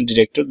অ্যাসিস্ট্যান্ট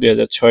ডিরেক্টর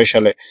 2006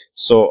 সালে।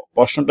 সো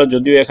প্রশ্নটা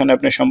যদিও এখানে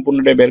আপনি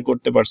সম্পূর্ণটা বের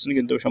করতে পারছেন,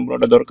 কিন্তু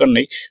সম্পূর্ণটা দরকার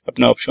নেই,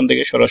 আপনি অপশন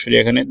থেকে সরাসরি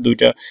এখানে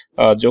দুইটা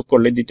যোগ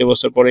করলে দ্বিতীয়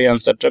বছর পরেই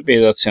আনসারটা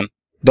পেয়ে যাচ্ছেন।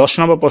 10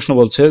 নম্বর প্রশ্ন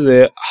বলছে যে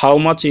how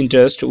much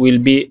interest will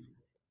be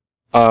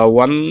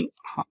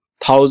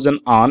 1,000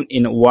 earned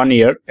in 1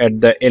 year at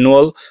the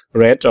annual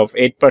rate of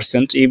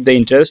 8% if the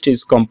interest is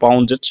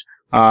compounded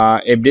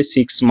every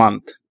 6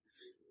 months।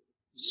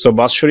 So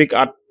বাৎসরিক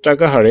 8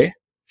 টাকা হারে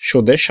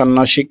সুদে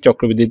ষান্মাসিক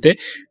চক্রবৃদ্ধিতে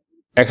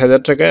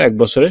 1000 টাকা এক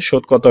বছরে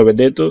সুদ কত হবে?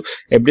 যেহেতু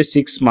এভরি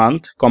 6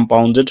 মান্থ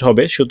কম্পাউন্ডেড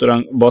হবে, সুতরাং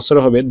বছর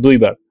হবে 2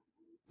 বার,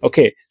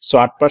 ওকে। সো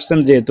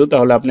 8% যেহেতু,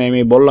 তাহলে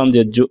আমি বললাম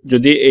যে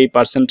যদি এই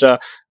পার্সেন্টটা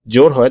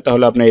জোর হয়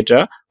তাহলে আপনি এটা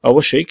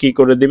অবশ্যই কি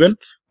করে দিবেন,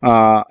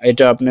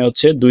 এটা আপনি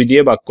হচ্ছে 2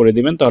 দিয়ে ভাগ করে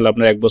দিবেন, তাহলে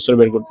আপনার এক বছর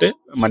বের করতে,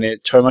 মানে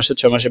 6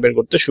 মাসে বের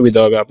করতে সুবিধা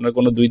হবে। আপনার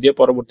কোনো 2 দিয়ে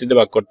পরবর্তীতে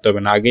ভাগ করতে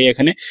হবে না, আগেই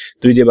এখানে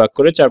 2 দিয়ে ভাগ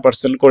করে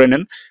 4% করে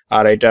নেন।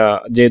 আর এটা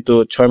যেহেতু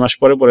 6 মাস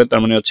পরে তার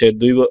মানে হচ্ছে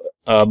 2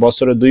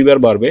 বছরে 2 বার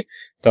বাড়বে।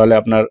 তাহলে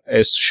আপনার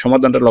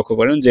সমাধানটা লক্ষ্য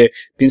করেন যে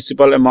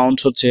প্রিন্সিপাল অ্যামাউন্ট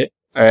হচ্ছে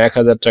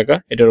 1000 টাকা,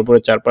 এটার উপরে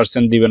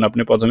 4% দিবেন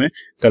আপনি প্রথমে,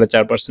 তাহলে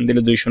 4%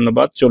 দিলে 2 শূন্য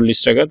বাদ 40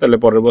 টাকা, তাহলে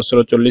পরের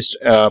বছরও 40,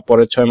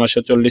 পরের 6 মাসে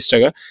 40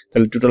 টাকা,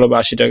 তাহলে টোটাল হবে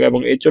 80 টাকা, এবং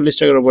এই 40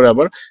 টাকার উপরে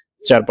আবার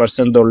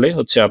 4% ধরলে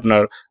হচ্ছে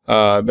আপনার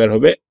বের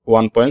হবে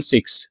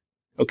 1.6।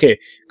 ওকে,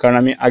 কারণ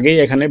আমি আগেই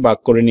এখানে ভাগ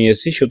করে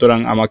নিয়েছি, সুতরাং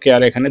আমাকে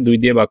আর এখানে 2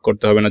 দিয়ে ভাগ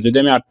করতে হবে না। যদি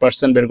আমি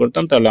 8% বের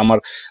করতাম তাহলে আমার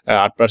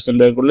 8%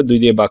 বের করলে 2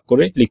 দিয়ে ভাগ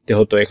করে লিখতে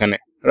হতো এখানে,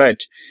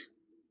 রাইট?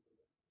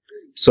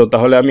 সো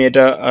তাহলে আমি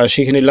এটা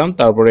শিখে নিলাম।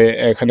 তারপরে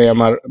এখানে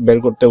আমার বের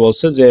করতে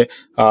বলছে যে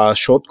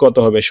সুদ কত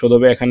হবে। সুদ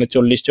হবে এখানে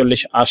 40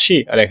 40 80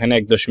 আর এখানে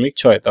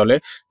 1.6, তাহলে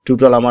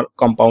টোটাল আমার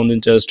কম্পাউন্ড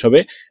ইন্টারেস্ট হবে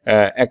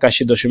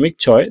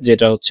 81.6,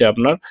 যেটা হচ্ছে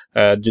আপনার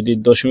যদি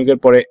দশমিকের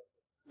পরে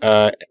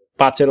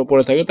 5 এর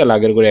উপরে থাকে তাহলে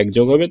আগের করে 1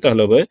 যোগ হবে,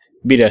 তাহলে হবে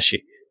 82,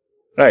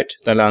 রাইট?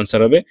 তাহলে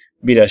আনসার হবে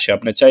 82।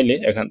 আপনি চাইলে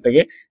এখান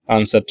থেকে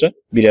আনসারটা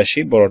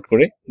 82 বরট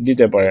করে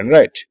দিতে পারেন,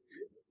 রাইট?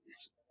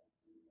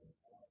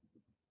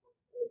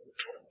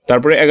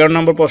 তারপরে 11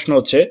 নম্বর প্রশ্ন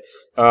হচ্ছে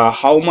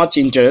how much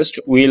interest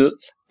will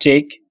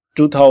take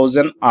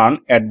 2000 earn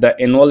at the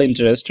annual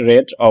interest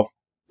rate of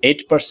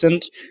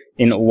 8%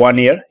 in 1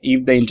 year if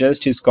the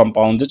interest is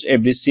compounded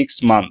every 6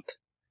 months?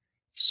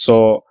 So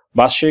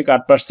বার্ষিক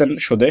 8%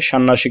 সুদে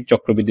ষান্মাসিক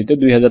চক্রবৃদ্ধিতে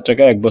 2000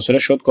 টাকা এক বছরে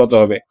শোধ কত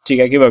হবে? ঠিক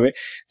একইভাবে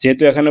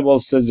যেহেতু এখানে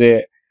বলছে যে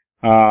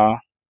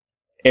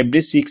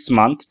এভরি 6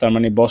 মান্থ, তার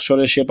মানে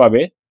বছরে সে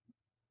পাবে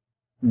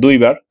 2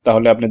 বার,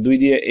 তাহলে আপনি 2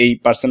 দিয়ে এই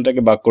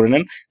পার্সেন্টটাকে ভাগ করে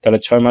নেন, তাহলে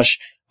 6 মাস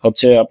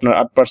হচ্ছে আপনার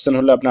 8%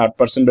 হলে আপনি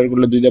 8% বের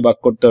করলে 2 দিয়ে ভাগ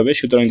করতে হবে।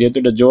 সুতরাং যেহেতু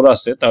এটা জোর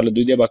আছে তাহলে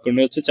 2 দিয়ে ভাগ করলে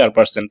হচ্ছে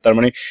 4%, তার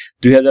মানে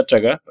 2000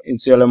 টাকা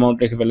ইনিশিয়াল অ্যামাউন্ট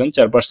রেখে ফেলেন,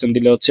 4%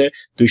 দিলে হচ্ছে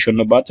 2 শূন্য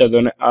বাদ 4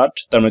 দুগুণে 8,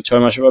 তার মানে 6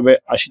 মাসে পাবে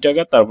 80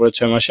 টাকা, তারপরে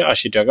 6 মাসে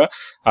 80 টাকা,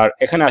 আর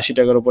এখানে 80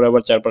 টাকার উপরে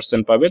আবার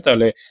 4% পাবে,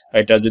 তাহলে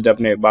এটা যদি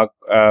আপনি ভাগ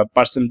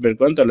পার্সেন্ট বের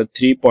করেন তাহলে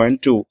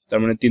 3.2, তার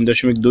মানে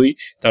 3.2,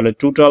 তাহলে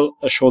টোটাল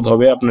শোধ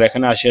হবে আপনার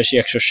এখানে 80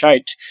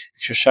 80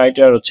 160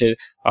 আর হচ্ছে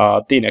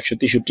 3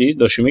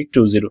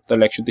 163.20,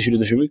 তাহলে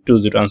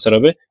 163.20, আনসার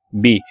হবে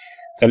বি।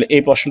 তাহলে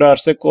এই প্রশ্নটা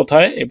আসছে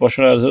কোথায়? এই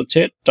প্রশ্নটা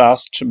হচ্ছে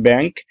trust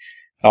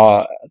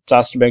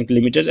bank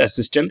limited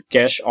assistant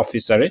cash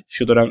অফিসারে।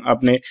 সুতরাং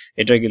আপনি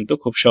এটা কিন্তু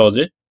খুব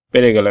সহজে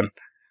পেরে গেলেন।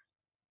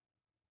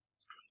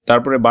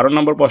 তারপরে 12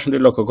 নম্বর প্রশ্নটি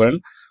লক্ষ্য করেন,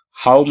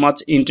 হাউ মাচ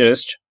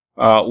ইন্টারেস্ট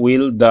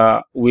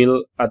উইল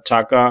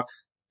টাকা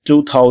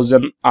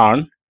 2000 earn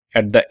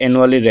at the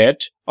annually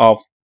rate of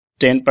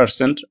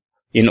 10%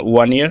 in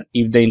 1 year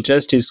if the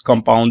interest is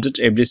compounded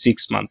every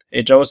 6 months?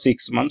 এটাও 6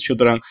 মান্থ,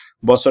 সুতরাং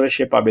বছরে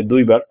সে পাবে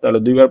 2 বার, তাহলে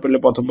 2 বার পেলে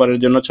প্রথমবারের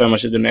জন্য 6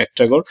 মাসের জন্য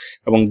একটা গড়,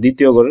 এবং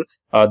দ্বিতীয়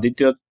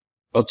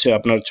হচ্ছে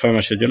আপনার 6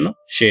 মাসের জন্য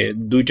সে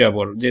 2টা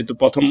গড়। যেহেতু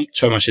প্রথম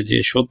 6 মাসে যে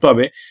সুদ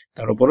পাবে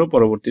তার উপরও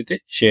পরবর্তীতে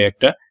সে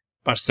একটা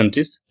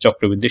পার্সেন্টেজ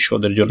চক্রবৃদ্ধি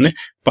সুদের জন্য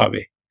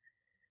পাবে।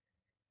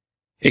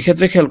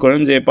 এক্ষেত্রে খেয়াল করেন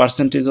যে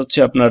পার্সেন্টেজ হচ্ছে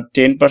আপনার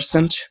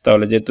 10%,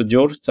 তাহলে যেহেতু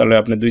জোর তাহলে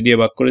আপনি 2 দিয়ে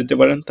ভাগ করে দিতে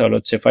পারেন, তাহলে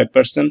হচ্ছে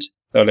 5%,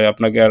 তাহলে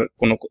আপনাকে আর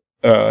কোনো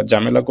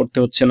ঝামেলা করতে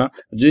হচ্ছে না।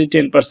 যদি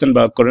 10%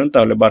 ভাগ করেন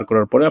তাহলে বার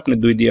করার পরে আপনি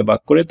 2 দিয়ে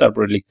ভাগ করে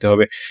তারপরে লিখতে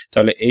হবে,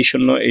 তাহলে এই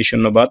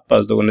শূন্য বাদ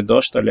 5 দুগুণে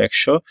 10, তাহলে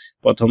 100,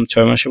 প্রথম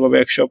 6 মাসে পাবে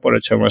 100, পরে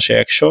 6 মাসে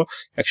 100,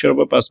 100 এর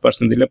উপর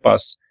 5% দিলে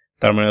 5,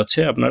 তার মানে হচ্ছে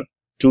আপনার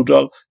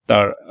টোটাল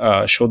তার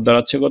সুদ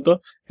দাঁড়াচ্ছে কত?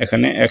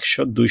 এখানে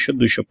 100 200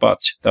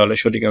 205, তাহলে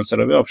সঠিক অ্যান্সার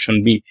হবে অপশন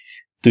বি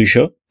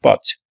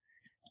 205।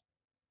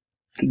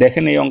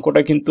 দেখেন এই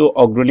অঙ্কটা কিন্তু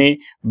অগ্রণী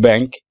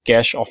ব্যাংক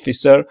ক্যাশ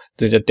অফিসার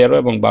 2013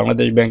 এবং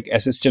বাংলাদেশ ব্যাংক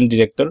অ্যাসিস্ট্যান্ট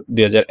ডিরেক্টর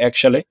 2001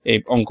 সালে এই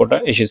অঙ্কটা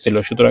এসেছিল,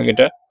 সুতরাং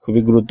এটা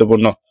খুবই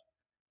গুরুত্বপূর্ণ।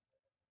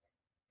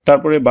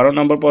 তারপরে 12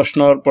 নম্বর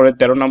প্রশ্নের পরে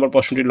 13 নম্বর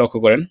প্রশ্নটি লক্ষ্য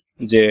করেন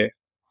যে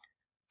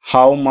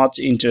হাউ মাচ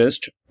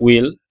ইন্টারেস্ট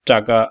উইল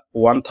টাকা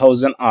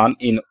 1000 earn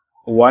in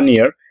 1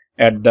 year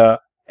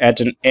at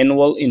an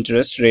annual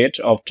interest rate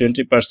of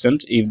 20%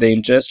 if the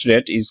interest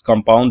rate is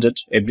compounded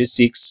every 6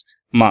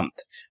 months?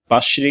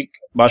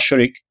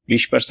 বাৎসরিক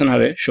 20%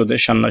 হারে সুদের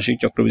ষান্মাসিক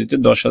চক্রবৃদ্ধিতে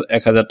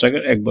 1000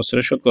 টাকার এক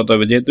বছরে শোধ কত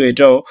হবে? যেহেতু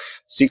এটাও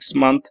 6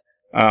 মান্থ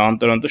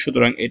অন্তর,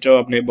 সুতরাং এটাও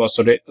আপনি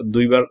বছরে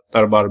 2 বার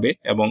তার বাড়বে,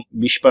 এবং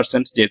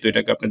 20% যেহেতু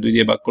এটাকে আপনি 2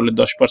 দিয়ে ভাগ করলে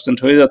 10%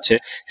 হয়ে যাচ্ছে,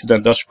 সুতরাং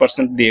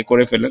 10% দিয়ে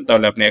করে ফেলেন,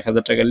 তাহলে আপনি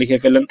 1000 টাকা লিখে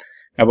ফেলেন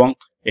এবং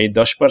এই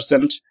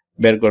 10%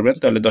 বের করবেন,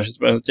 তাহলে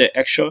 10% হচ্ছে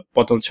 100,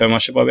 প্রথম 6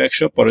 মাসে পাবে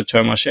 100, পরে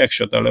 6 মাসে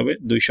 100, তাহলে হবে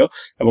 200,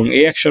 এবং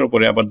এই 100 এর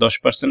উপরে আবার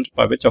 10%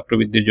 পাবে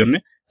চক্রবৃদ্ধির জন্য,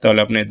 তাহলে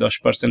আপনি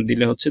 10%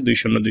 দিলে হচ্ছে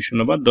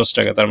 200 বা 10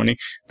 টাকা, তার মানে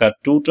তার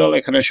টোটাল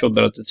এখানে সুদ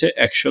দাঁড়াচ্ছে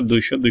 100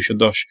 200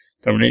 210,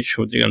 তার মানে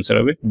সঠিক অ্যান্সার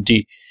হবে ডি।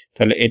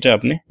 তাহলে এটা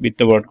আপনি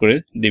বৃত্তবর্ড করে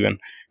দিবেন।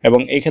 এবং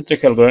এই ক্ষেত্রে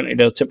খেয়াল করেন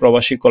এটা হচ্ছে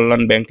প্রবাসী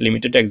কল্যাণ bank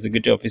limited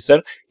executive officer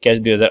cash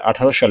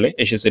 2018 সালে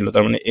এসেছিল,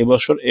 তার মানে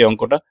এবছর এই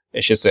অঙ্কটা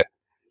এসেছে।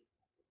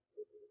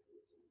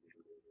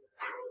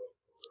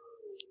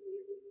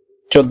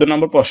 14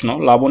 নম্বর প্রশ্ন,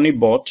 লাবণী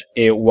bought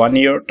a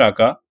 1-year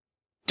টাকা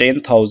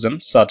 10,000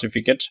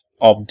 certificate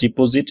of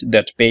deposit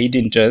that paid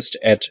interest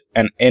at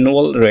an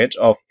annual rate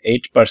of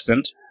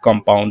 8%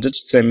 compounded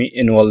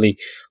semi-annually.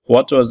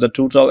 What was the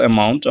total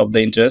amount of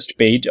the interest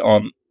paid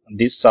on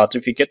this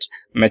certificate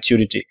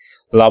maturity?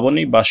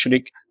 Laboni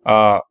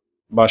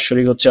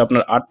বাৎসরিক হচ্ছে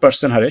আপনার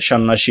 8% হারে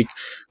ষান্মাসিক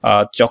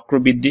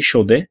চক্রবৃদ্ধি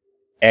সুদে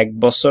 1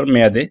 বছর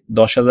মেয়াদে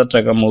 10,000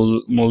 টাকা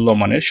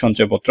মূল্যমানের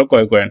সঞ্চয়পত্র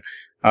ক্রয় করেন,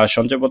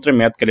 সঞ্চয়পত্রের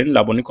মেয়াদকালীন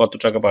লাবণী কত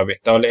টাকা পাবে?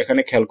 তাহলে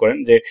এখানে খেয়াল করেন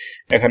যে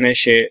এখানে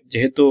সে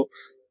যেহেতু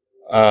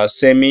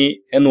সেমি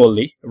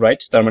অ্যানুয়ালি,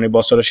 রাইট, তার মানে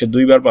বছরে সে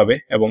 2 বার পাবে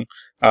এবং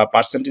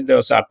পার্সেন্টেজ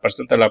দেওয়া আছে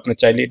 8%, তাহলে আপনি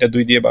চাইলে এটা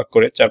 2 দিয়ে ভাগ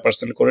করে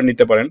 4% করে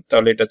নিতে পারেন।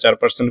 তাহলে এটা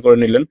 4% করে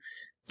নিলেন,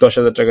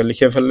 10,000 টাকা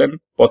লিখে ফেললেন।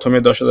 প্রথমে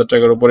 10,000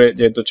 টাকার উপরে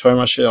যেহেতু 6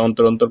 মাসে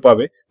অন্তর অন্তর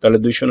পাবে, তাহলে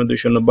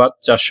 200 বাদ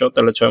 400,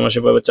 তাহলে 6 মাসে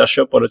পাবে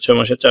 400, পরে 6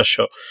 মাসে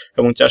 400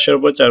 এবং 400 এর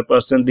উপরে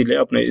 4% দিলে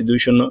আপনি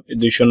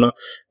 200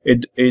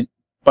 এই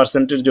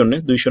পার্সেন্টের জন্য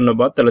 200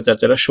 বাদ, তাহলে 4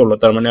 4 16,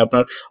 তার মানে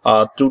আপনার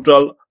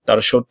টোটাল তার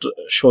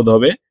শোধ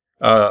হবে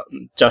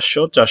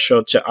 400, 400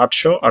 হচ্ছে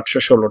 800,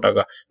 816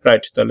 টাকা,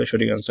 রাইট। তাহলে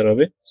সঠিক আনসার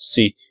হবে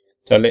সি।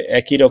 তাহলে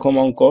একই রকম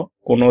অঙ্ক,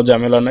 কোনো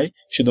ঝামেলা নাই,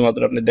 শুধুমাত্র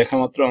আপনি দেখা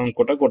মাত্র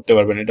অঙ্কটা করতে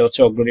পারবেন। এটা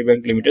হচ্ছে অগ্রণী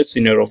ব্যাংক লিমিটেড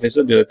সিনিয়র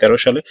অফিসার 2013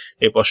 সালে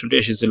এই প্রশ্নটি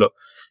এসেছিল।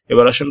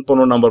 এবার আসেন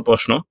 15 নম্বর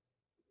প্রশ্ন।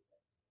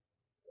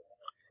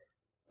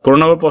 15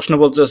 নম্বর প্রশ্ন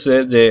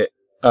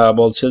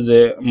বলছে যে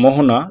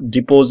মোহনা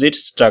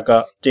ডিপোজিটস টাকা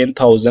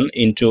 10,000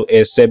 into a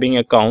saving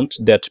account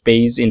that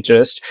pays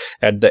interest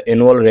at the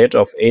annual rate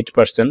of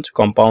 8%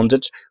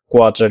 compounded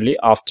quarterly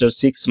after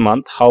 6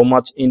 months. How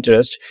much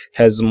interest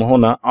has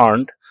Mohana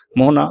earned?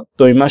 মোহনা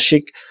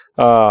ত্রৈমাসিক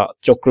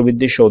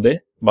চক্রবৃদ্ধি সুদে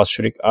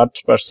বাৎসরিক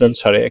 8%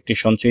 ছাড়ে একটি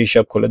সঞ্চয়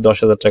হিসাব খুলে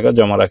 10,000 টাকা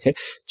জমা রাখে।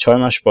 6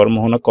 মাস পর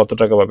মোহনা কত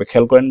টাকা পাবে?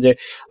 খেয়াল করেন যে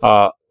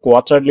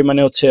কোয়ার্টারলি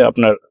মানে হচ্ছে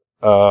আপনার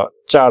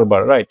 4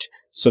 বার, রাইট।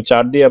 সো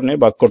 4 দিয়ে আপনি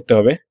ভাগ করতে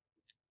হবে,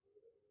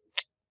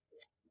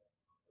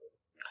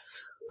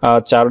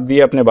 4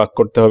 দিয়ে আপনি ভাগ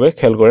করতে হবে,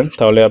 খেয়াল করেন।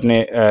 তাহলে আপনি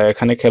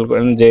এখানে খেয়াল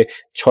করেন যে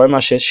 6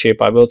 মাসে সে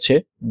পাবে হচ্ছে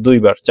 2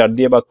 বার, 4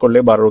 দিয়ে ভাগ করলে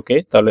 12কে,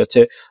 তাহলে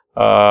হচ্ছে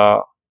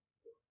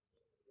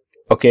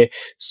ওকে।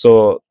 সো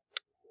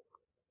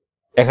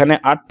এখানে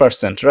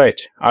 8%, রাইট,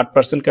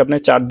 8%কে আপনি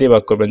 4 দিয়ে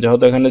ভাগ করবেন,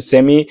 যেহেতু এখানে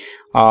সেমি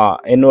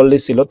অ্যানুয়ালি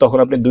ছিল তখন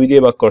আপনি 2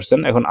 দিয়ে ভাগ করছেন,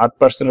 এখন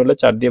 8% হলে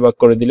 4 দিয়ে ভাগ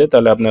করে দিলে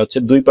তাহলে আপনি হচ্ছে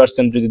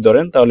 2% যদি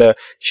ধরেন তাহলে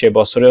সে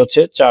বছরে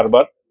হচ্ছে 4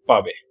 বার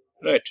পাবে,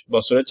 রাইট,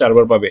 বছরে 4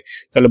 বার পাবে।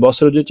 তাহলে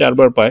বছরে যদি 4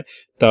 বার পায়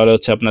তাহলে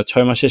হচ্ছে আপনার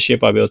 6 মাসে সে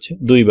পাবে হচ্ছে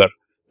 2 বার।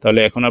 তাহলে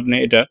এখন আপনি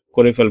এটা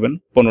করে ফেলবেন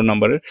 15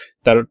 নম্বরের।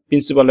 তার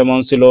প্রিন্সিপাল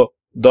অ্যামাউন্ট ছিল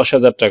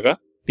 10,000 টাকা,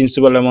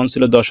 প্রিন্সিপাল অ্যামাউন্ট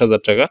ছিল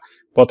 10,000 টাকা।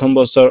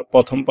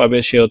 প্রথম পাবে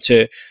সে হচ্ছে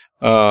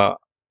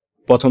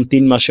প্রথম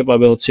 3 মাসে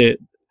পাবে হচ্ছে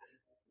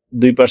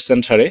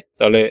 2% হারে,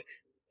 তাহলে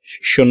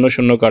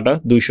 0 কাটা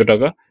 200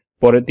 টাকা,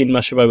 পরে 3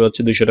 মাসে পাবে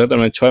হচ্ছে 200 টাকা, তার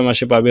মানে 6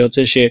 মাসে পাবে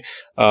হচ্ছে সে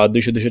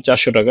 200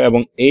 400 টাকা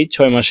এবং এই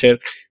 6 মাসের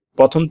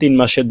প্রথম 3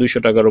 মাসে 200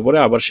 টাকার উপরে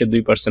আবার সে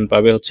 2%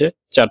 পাবে হচ্ছে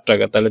 4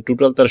 টাকা। তাহলে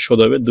টোটাল তার শোধ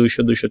হবে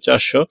 200 200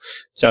 400,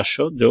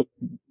 400 যোগ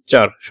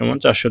 4 সমান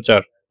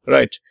 404,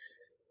 রাইট।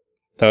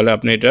 তাহলে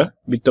আপনি এটা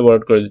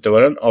বৃত্তবরণ করে দিতে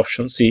পারেন,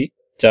 অপশন সি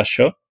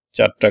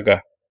 404 টাকা।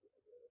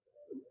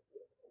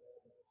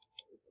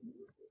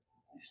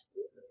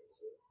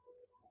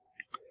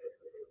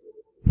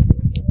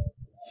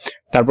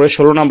 তারপরে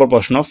 16 নম্বর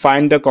প্রশ্ন,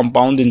 find the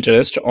compound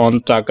interest on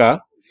টাকা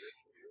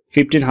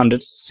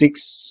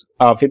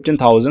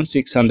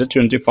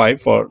 15,625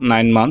 for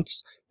 9 months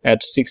at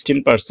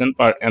 16%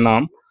 per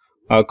annum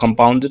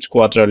compounded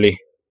quarterly.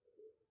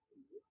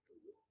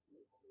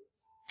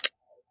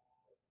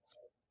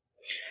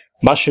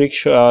 বার্ষিক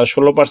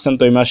 16%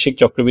 ত্রৈমাসিক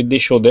চক্রবৃদ্ধি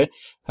সুদে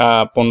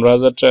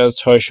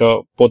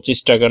 15,625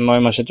 টাকার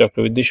 9 মাসের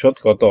চক্রবৃদ্ধি সুদ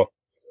কত?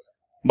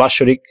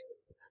 বার্ষিক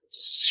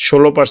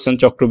 16%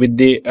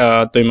 চক্রবৃদ্ধি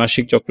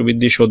ত্রৈমাসিক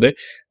চক্রবৃদ্ধি সুদে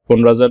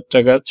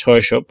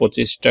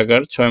 15,625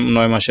 টাকার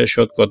 9 মাসের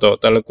সুদ কত?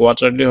 তাহলে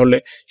কোয়ার্টারলি হলে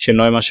সে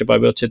 9 মাসে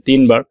পাবে হচ্ছে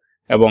 3 বার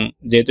এবং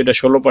যেহেতু এটা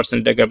 16%,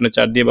 এটাকে আপনি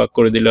 4 দিয়ে ভাগ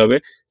করে দিলে হবে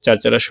 4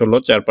 4 16,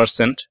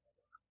 4%,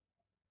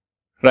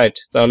 রাইট।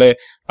 তাহলে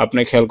আপনি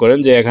খেয়াল করেন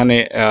যে এখানে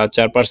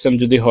 4%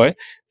 যদি হয়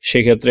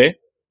সেক্ষেত্রে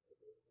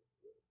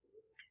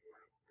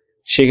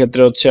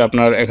হচ্ছে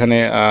আপনার এখানে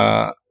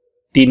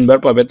 3 বার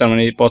পাবে, তার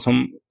মানে প্রথম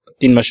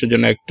 3 মাসের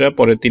জন্য একটা,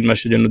 পরে 3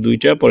 মাসের জন্য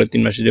 2টা, পরে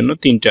 3 মাসের জন্য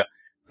 3টা,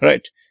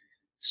 রাইট।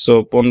 সো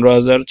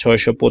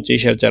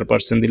 15,625 আর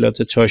 4% দিলে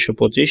হচ্ছে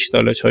 625,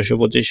 তাহলে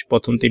 625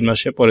 প্রথম 3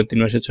 মাসে, পরে 3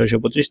 মাসে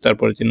 625,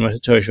 তারপরে 3 মাসে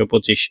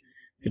 625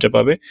 এটা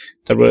পাবে।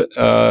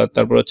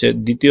 তারপর হচ্ছে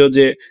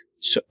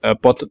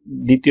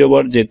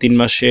দ্বিতীয়বার যে 3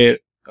 মাসের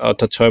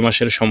অর্থাৎ 6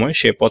 মাসের সময়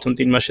সে প্রথম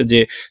 3 মাসে যে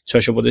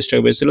 625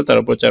 টাকা পেয়েছিল তার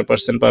উপর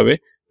 4% পাবে,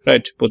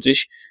 রাইট, 25।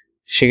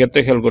 সেক্ষেত্রে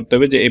খেয়াল করতে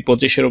হবে যে এই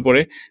 25-এর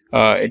উপরে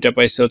এটা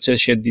পাইছে হচ্ছে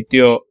সে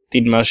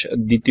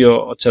দ্বিতীয়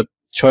অর্থাৎ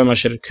 6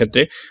 মাসের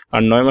ক্ষেত্রে,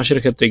 আর 9 মাসের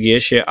ক্ষেত্রে গিয়ে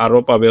সে আরো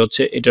পাবে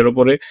হচ্ছে এটার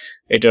উপরে,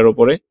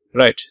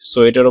 রাইট। সো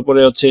এটার উপরে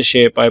হচ্ছে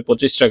সে পায়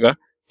 25 টাকা,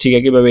 ঠিক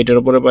একইভাবে এটার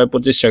উপরে পায়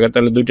 25 টাকা,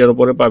 তাহলে দুইটার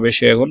উপরে পাবে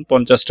সে এখন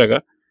 50 টাকা,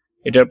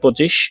 এটার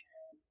 25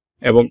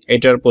 এবং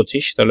এটার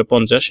 25, তাহলে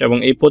 50, এবং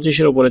এই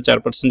 25-এর উপরে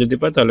 4% যদি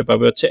পায় তাহলে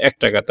পাবে হচ্ছে 1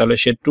 টাকা। তাহলে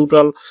সে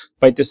টোটাল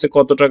পাইতেছে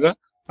কত টাকা?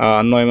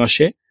 9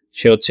 মাসে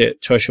সে হচ্ছে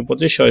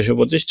 625,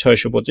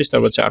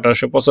 তারপর হচ্ছে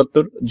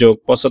 1875 যোগ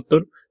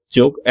 75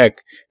 যোগ 1,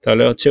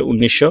 তাহলে হচ্ছে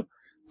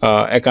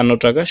 1951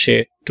 টাকা সে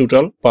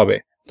টোটাল পাবে।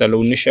 তাহলে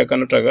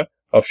 1951 টাকা,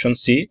 অপশন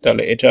সি।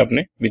 তাহলে এটা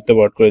আপনি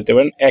বৃত্তবরণ করে দিতে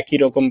পারেন, একই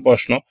রকম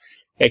প্রশ্ন,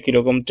 একই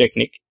রকম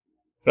টেকনিক,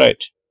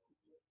 রাইট।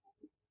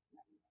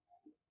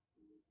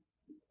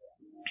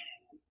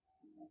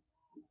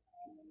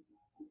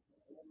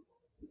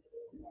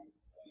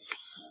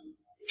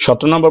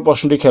 17 নম্বর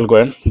প্রশ্নটি খেয়াল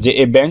করেন যে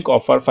এ bank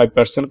offer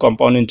 5%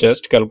 compound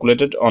interest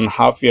calculated on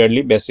half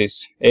yearly basis.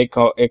 A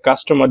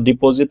customer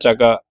deposit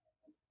টাকা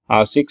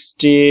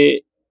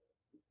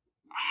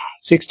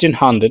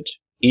 1600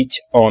 each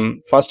on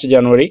 1st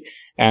January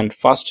and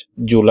 1st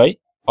July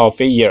of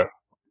a year.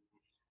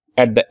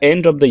 At the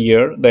end of the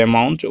year, the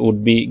amount would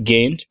be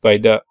gained by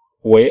the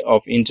way of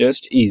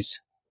interest is.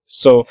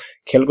 So,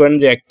 খেয়াল করেন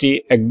যে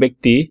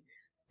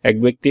এক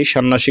ব্যক্তি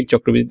ষান্মাসিক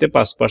চক্রবৃদ্ধিতে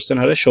 5%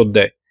 হারে সুদ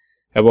দেয়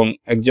এবং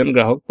একজন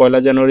গ্রাহক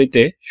 1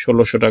 জানুয়ারিতে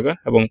 1600 টাকা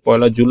এবং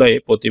 1 জুলাইয়ে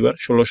প্রতিবার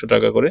 1600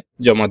 টাকা করে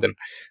জমা দেন,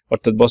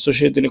 অর্থাৎ বছর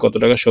শেষে তিনি কত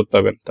টাকা সুদ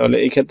পাবেন। তাহলে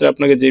এই ক্ষেত্রে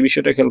আপনাকে যে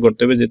বিষয়টা খেয়াল করতে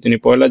হবে যে তিনি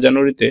 1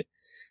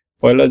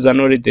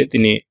 জানুয়ারিতে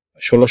তিনি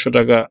 1600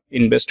 টাকা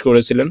ইনভেস্ট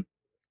করেছিলেন।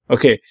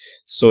 ওকে,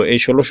 সো এই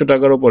 1600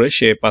 টাকার উপরে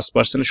সে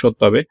 5% সুদ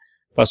পাবে।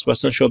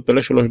 5% সুদ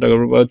পেলে 1600 টাকার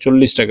উপর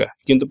 40 টাকা।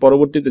 কিন্তু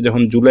পরবর্তীতে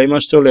যখন জুলাই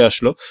মাস চলে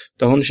আসলো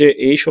তখন সে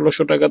এই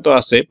 1600 টাকা তো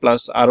আছে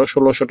প্লাস আরো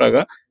 1600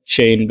 টাকা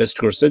সে ইনভেস্ট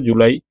করছে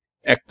জুলাই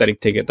 1 তারিখ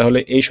থেকে। তাহলে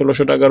এই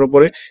 1600 টাকার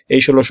উপরে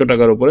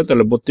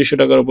তাহলে 3200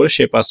 টাকার উপরে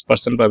সে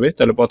 5% পাবে।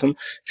 তাহলে প্রথম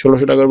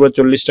 1600 টাকার উপরে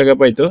 40 টাকা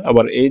পাইতো,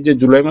 আবার এই যে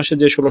জুলাই মাসে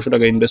যে 1600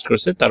 টাকা ইনভেস্ট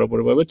করছে তার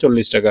উপরে পাবে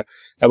 40 টাকা,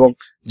 এবং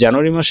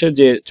জানুয়ারি মাসে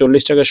যে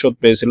 40 টাকা সুদ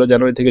পেয়েছিল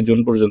জানুয়ারি থেকে জুন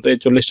পর্যন্ত এই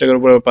 40 টাকার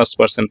উপরে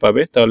 5%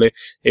 পাবে। তাহলে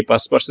এই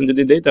 5%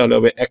 যদি দেই তাহলে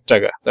হবে 1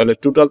 টাকা। তাহলে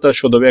টোটাল তার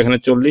সুদ হবে এখানে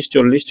 40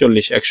 40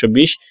 40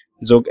 120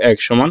 যোগ 1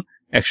 সমান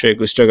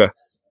 121 টাকা,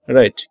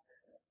 রাইট।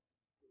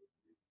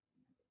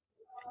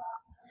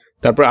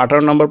 তারপর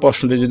 18 নম্বর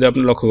প্রশ্নটি যদি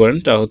আপনি লক্ষ্য করেন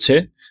তা হচ্ছে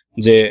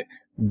যে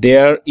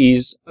there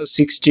is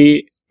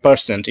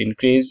 60%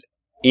 increase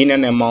in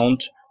an amount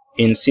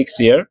in 6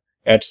 year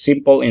at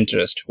simple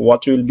interest.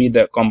 What will be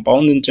the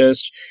compound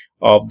interest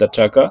of the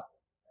টাকা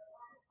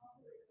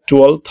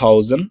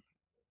 12,000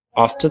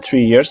 after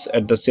 3 years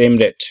at the same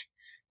rate?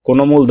 কোন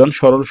মূলধন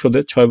সরল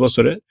সুদে 6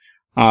 বছরে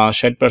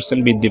 60%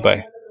 বৃদ্ধি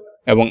পায়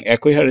এবং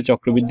একই হারে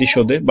চক্রবৃদ্ধি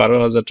সুদে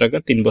 12,000 টাকা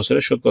 3 বছরে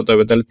শোধ করতে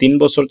হবে। তাহলে 3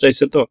 বছর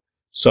চাইছে তো,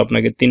 সো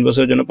আপনাকে 3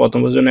 বছরের জন্য প্রথম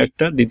বছরের জন্য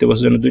একটা, দ্বিতীয়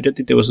বছরের জন্য দুইটা,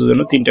 তৃতীয় বছরের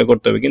জন্য তিনটা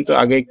করতে হবে। কিন্তু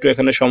আগে একটু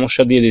এখানে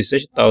সমস্যা দিয়ে দিচ্ছে,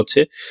 তা হচ্ছে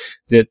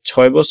যে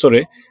 6 বছরে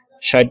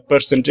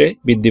 60%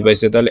 বৃদ্ধি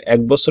পাইছে। তাহলে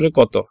 1 বছরে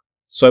কত?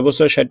 6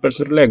 বছরে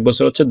 60% হলে 1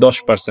 বছর হচ্ছে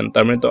 10%।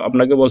 তার মানে তো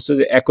আপনাকে বলছে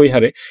যে একই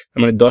হারে,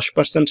 মানে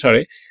 10%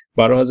 হারে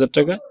 12,000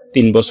 টাকা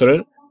 3 বছরের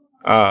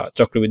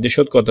চক্রবৃদ্ধি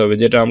শোধ করতে হবে,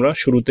 যেটা আমরা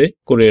শুরুতে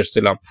করে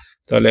এসেছিলাম।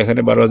 তাহলে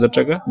এখানে 12,000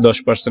 টাকা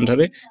 10%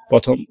 হারে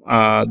প্রথম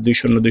 2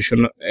 শূন্য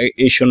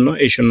এই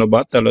শূন্য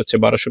বাদ, তাহলে হচ্ছে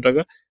 1200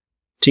 টাকা।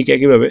 ঠিক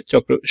একইভাবে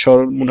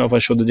সরল মুনাফা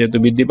শুধু যেহেতু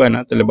বৃদ্ধি পায় না,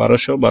 তাহলে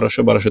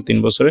 1200 3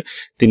 বছরে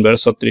 3 বার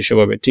 3600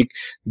 পাবে। ঠিক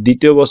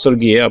দ্বিতীয় বছর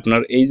গিয়ে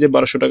আপনার এই যে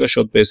 1200 টাকা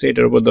সুদ পেয়েছে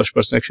এটার উপর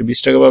 10% 120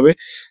 টাকা পাবে,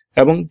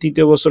 এবং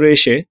তৃতীয় বছরে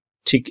এসে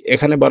ঠিক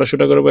এখানে 1200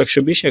 টাকার উপর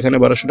 120, এখানে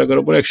 1200 টাকার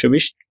উপর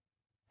 120,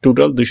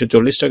 টোটাল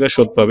 240 টাকা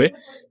সুদ পাবে,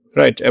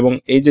 রাইট। এবং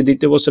এই যে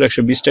দ্বিতীয় বছর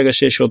 120 টাকা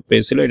সে সুদ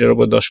পেয়েছিল এটার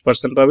উপর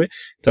 10% পাবে।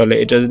 তাহলে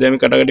এটা যদি আমি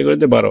কাটাকাটি করে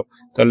দিই 12,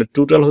 তাহলে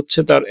টোটাল হচ্ছে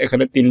তার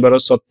এখানে 3 বার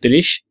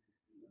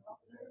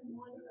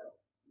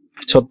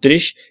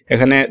 36,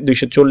 এখানে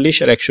 240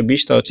 আর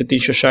 120 তা হচ্ছে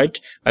 360,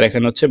 আর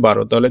এখানে হচ্ছে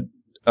 12, তাহলে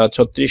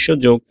 3600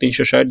 যোগ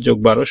 360 যোগ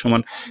 12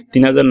 সমান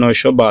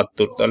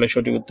 3972। তাহলে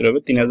সঠিক উত্তর হবে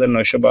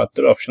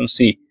 3972, অপশন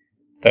সি।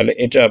 তাহলে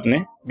এটা আপনি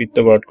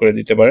বৃত্তবরাট করে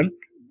দিতে পারেন,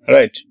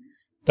 রাইট।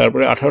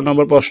 তারপরে 18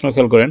 নম্বর প্রশ্ন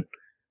খেয়াল করেন।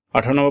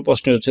 18 নম্বর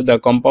প্রশ্ন হচ্ছে দ্য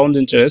কম্পাউন্ড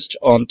ইন্টারেস্ট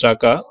অন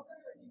টাকা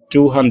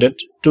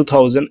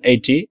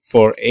 2080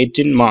 for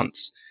 18 months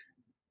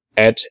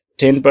at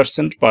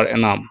 10% per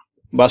annum.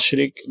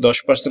 বার্ষিক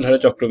 10% হারে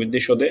চক্রবৃদ্ধি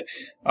সুদে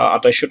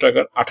 2800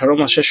 টাকার 18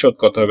 মাসের শোধ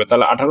করতে হবে।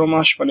 তাহলে 18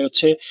 মাস মানে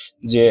হচ্ছে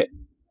যে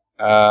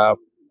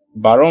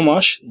 12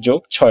 মাস যোগ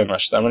 6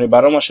 মাস, তার মানে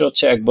 12 মাসে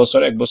হচ্ছে 1 বছর।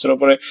 1 বছরের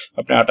উপরে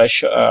আপনি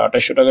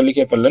 2800 টাকা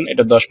লিখে ফেললেন,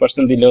 এটা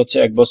 10% দিলে হচ্ছে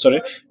 1 বছরে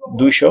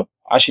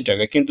 280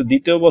 টাকা। কিন্তু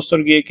দ্বিতীয় বছর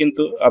গিয়ে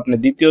কিন্তু আপনি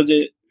দ্বিতীয় যে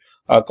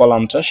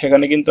কলামটা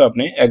সেখানে কিন্তু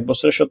আপনি 1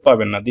 বছরের শোধ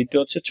পাবেন না, দ্বিতীয়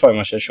হচ্ছে 6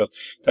 মাসের শোধ।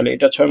 তাহলে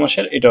এটা 6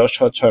 মাসের, এটাও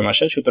 6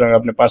 মাসের, সুতরাং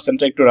আপনি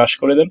পার্সেন্টটা একটু হ্রাস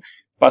করে দেন,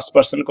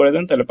 5% করে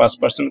দেন। তাহলে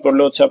 5%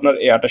 করলে হচ্ছে আপনার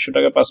এই 2800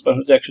 টাকা 5%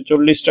 হচ্ছে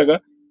 140 টাকা,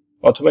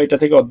 অথবা এটা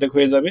থেকে অর্ধেক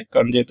হয়ে যাবে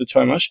কারণ যেহেতু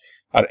 6 মাস।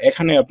 আর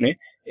এখানে আপনি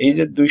এই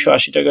যে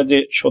 280 টাকা যে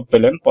শোধ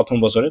পেলেন প্রথম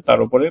বছরে তার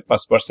উপরে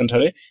 5%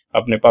 হারে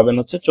আপনি পাবেন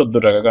হচ্ছে 14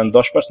 টাকা, কারণ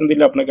 10%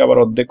 দিলে আপনাকে আবার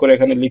অর্ধেক করে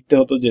এখানে লিখতে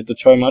হতো যেহেতু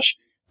 6 মাস।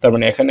 তার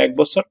মানে এখানে 1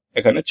 বছর,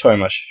 এখানে 6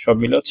 মাস, সব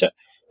মিলে হচ্ছে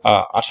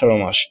 18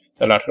 মাস।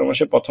 তাহলে 18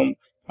 মাসে প্রথম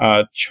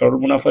সরল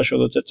মুনাফা সুদ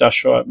হচ্ছে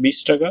 420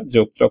 টাকা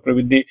যোগ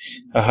চক্রবৃদ্ধি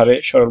হারে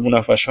সরল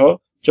মুনাফা সহ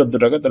 14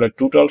 টাকা। তাহলে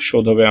টোটাল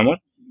সুদ হবে আমার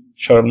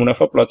সরল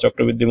মুনাফা প্লাস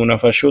চক্রবৃদ্ধি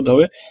মুনাফা সুদ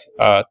হবে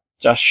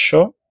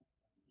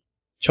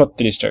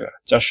 436 টাকা,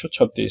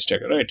 436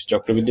 টাকা, রাইট।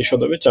 চক্রবৃদ্ধি সুদ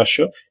হবে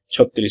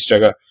 436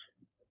 টাকা।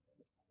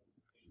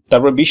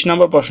 তারপর 20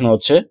 নম্বর প্রশ্ন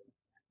হচ্ছে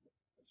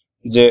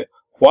যে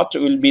what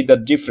will be the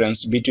difference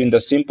between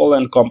the simple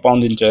and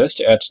compound interest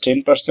at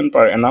 10%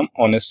 per annum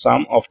on a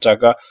sum of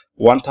টাকা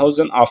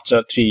 1000 after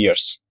 3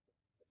 years?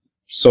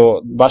 So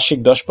বার্ষিক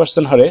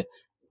 10% হারে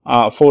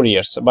 4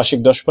 ইয়ার্স বার্ষিক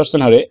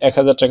 10% হারে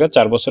 1000 টাকা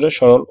 4 বছরের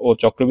সরল ও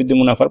চক্রবৃদ্ধি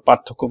মুনাফার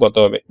পার্থক্য কত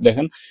হবে?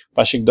 দেখেন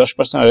বার্ষিক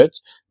 10% হারে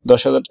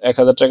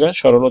 1000 টাকা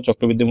সরল ও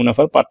চক্রবৃদ্ধি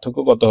মুনাফার পার্থক্য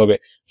কত হবে?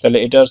 তাহলে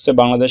এটা হচ্ছে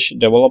বাংলাদেশ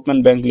ডেভেলপমেন্ট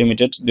ব্যাংক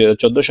লিমিটেড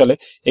 2014 সালে।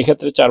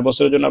 এক্ষেত্রে 4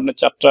 বছরের জন্য আপনি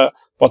 4টা,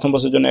 প্রথম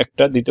বছরের জন্য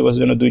 1টা, দ্বিতীয়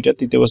বছরের জন্য 2টা,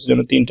 তৃতীয় বছরের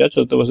জন্য 3টা,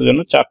 চতুর্থ বছরের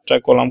জন্য 4টা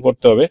কলাম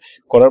করতে হবে।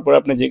 করার পর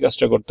আপনি যে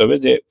কাজটা করতে হবে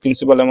যে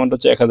প্রিন্সিপাল অ্যামাউন্ট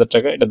হচ্ছে 1000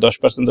 টাকা, এটা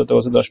 10% হতে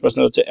হচ্ছে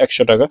 10% হচ্ছে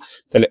 100 টাকা।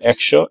 তাহলে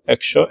 100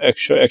 100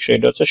 100 100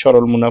 এটা হচ্ছে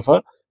সরল মুনাফা।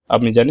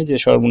 আপনি জানি যে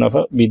সরল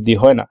মুনাফা বৃদ্ধি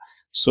হয় না,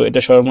 সো এটা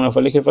সরল মুনাফা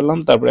লিখে ফেললাম।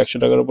 তারপর 100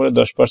 টাকার উপরে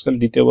 10%,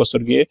 দ্বিতীয় বছর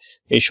গিয়ে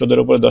এই সুদের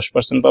উপরে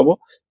 10% পাবো।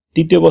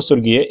 তৃতীয় বছর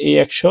গিয়ে এই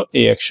 100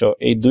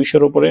 এই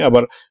 200-র উপরে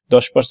আবার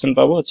 10%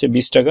 পাবো হচ্ছে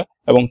 20 টাকা,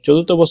 এবং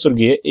চতুর্থ বছর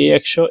গিয়ে এই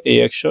 100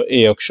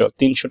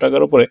 300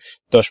 টাকার উপরে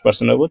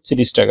 10% পাবো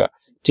 30 টাকা।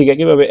 ঠিক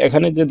একইভাবে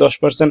এখানে যে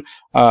 10%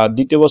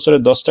 দ্বিতীয় বছরে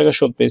 10 টাকা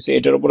সুদ পেয়েছি,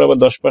 এটার উপরে আবার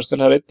 10%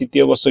 হারে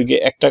তৃতীয় বছর গিয়ে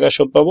 1 টাকা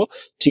সুদ পাবো।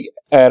 ঠিক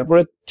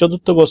এরপরে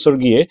চতুর্থ বছর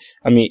গিয়ে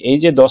আমি এই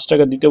যে 10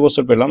 টাকা দ্বিতীয়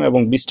বছর পেলাম এবং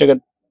 20 টাকা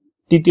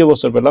তৃতীয়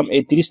বছর পেলাম,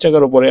 এই 30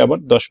 টাকার উপরে আবার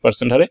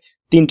 10% হারে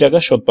 3 টাকা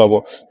সুদ পাবো।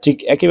 ঠিক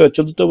একইভাবে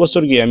চতুর্থ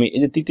বছর গিয়ে আমি এই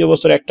যে তৃতীয়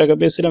বছর 1 টাকা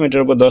পেয়েছিলাম,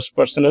 এটার উপর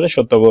 10% হারে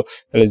সুদ পাবো।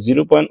 তাহলে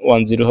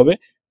 0.10 হবে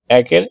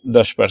 1-এর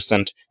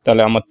 10%।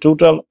 তাহলে আমার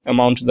টোটাল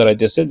অ্যামাউন্ট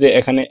দাঁড়াইতেছে যে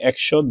এখানে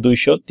 100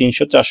 200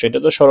 300 400, এটা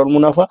তো সরল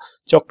মুনাফা,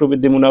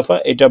 চক্রবৃদ্ধি মুনাফা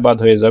এটা বাদ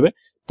হয়ে যাবে।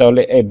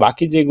 তাহলে এই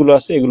বাকি যেগুলো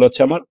আছে এগুলো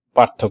হচ্ছে আমার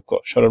পার্থক্য,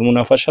 সরল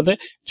মুনাফার সাথে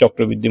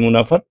চক্রবৃদ্ধি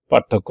মুনাফার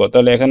পার্থক্য।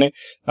 তাহলে এখানে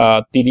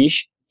 30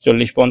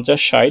 40 50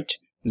 60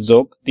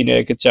 যোগ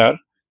 3-4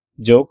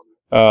 যোগ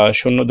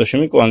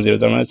 0.10,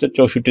 তার মানে হচ্ছে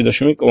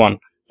 64.1।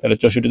 তাহলে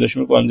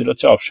 64.10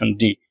 হচ্ছে অপশন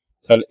ডি।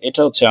 তাহলে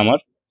এটা হচ্ছে আমার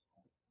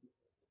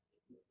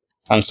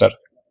আনসার,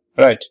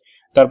 রাইট।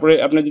 তারপরে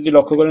আপনি যদি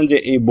লক্ষ্য করেন যে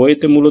এই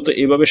বইতে মূলত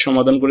এইভাবে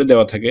সমাধান করে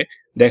দেওয়া থাকে,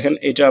 দেখেন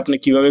এটা আপনি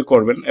কিভাবে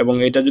করবেন, এবং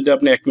এটা যদি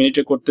আপনি 1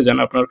 মিনিটে করতে যান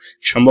আপনার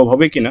সম্ভব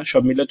হবে কিনা,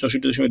 সব মিলে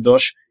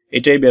 64.10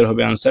 এটাই বের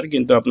হবে আনসার,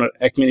 কিন্তু আপনার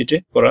 1 মিনিটে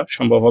করা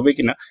সম্ভব হবে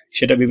কিনা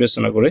সেটা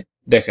বিবেচনা করে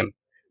দেখেন।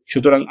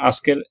 সুতরাং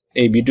আজকের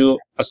এই ভিডিও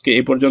আজকে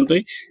এই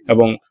পর্যন্তই,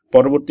 এবং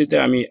পরবর্তীতে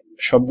আমি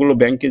সবগুলো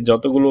ব্যাংকের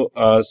যতগুলো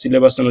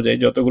সিলেবাস অনুযায়ী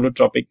যতগুলো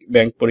টপিক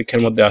ব্যাংক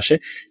পরীক্ষার মধ্যে আসে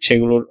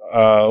সেগুলোর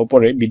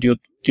উপরে ভিডিও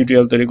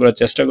টিউটোরিয়াল তৈরি করার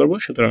চেষ্টা করব।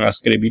 সুতরাং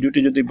আজকের এই ভিডিওটি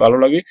যদি ভালো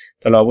লাগে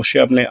তাহলে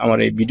অবশ্যই আপনি আমার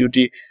এই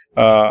ভিডিওটি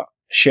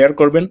শেয়ার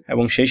করবেন,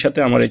 এবং সেই সাথে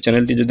আমার এই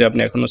চ্যানেলটি যদি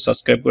আপনি এখনো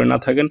সাবস্ক্রাইব করে না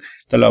থাকেন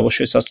তাহলে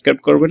অবশ্যই সাবস্ক্রাইব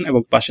করবেন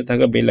এবং পাশে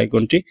থাকা বেল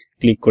আইকনটি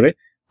ক্লিক করে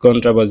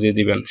ঘন্টা বাজিয়ে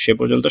দিবেন। সে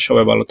পর্যন্ত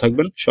সবাই ভালো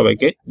থাকবেন,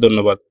 সবাইকে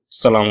ধন্যবাদ।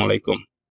 আসসালামু আলাইকুম।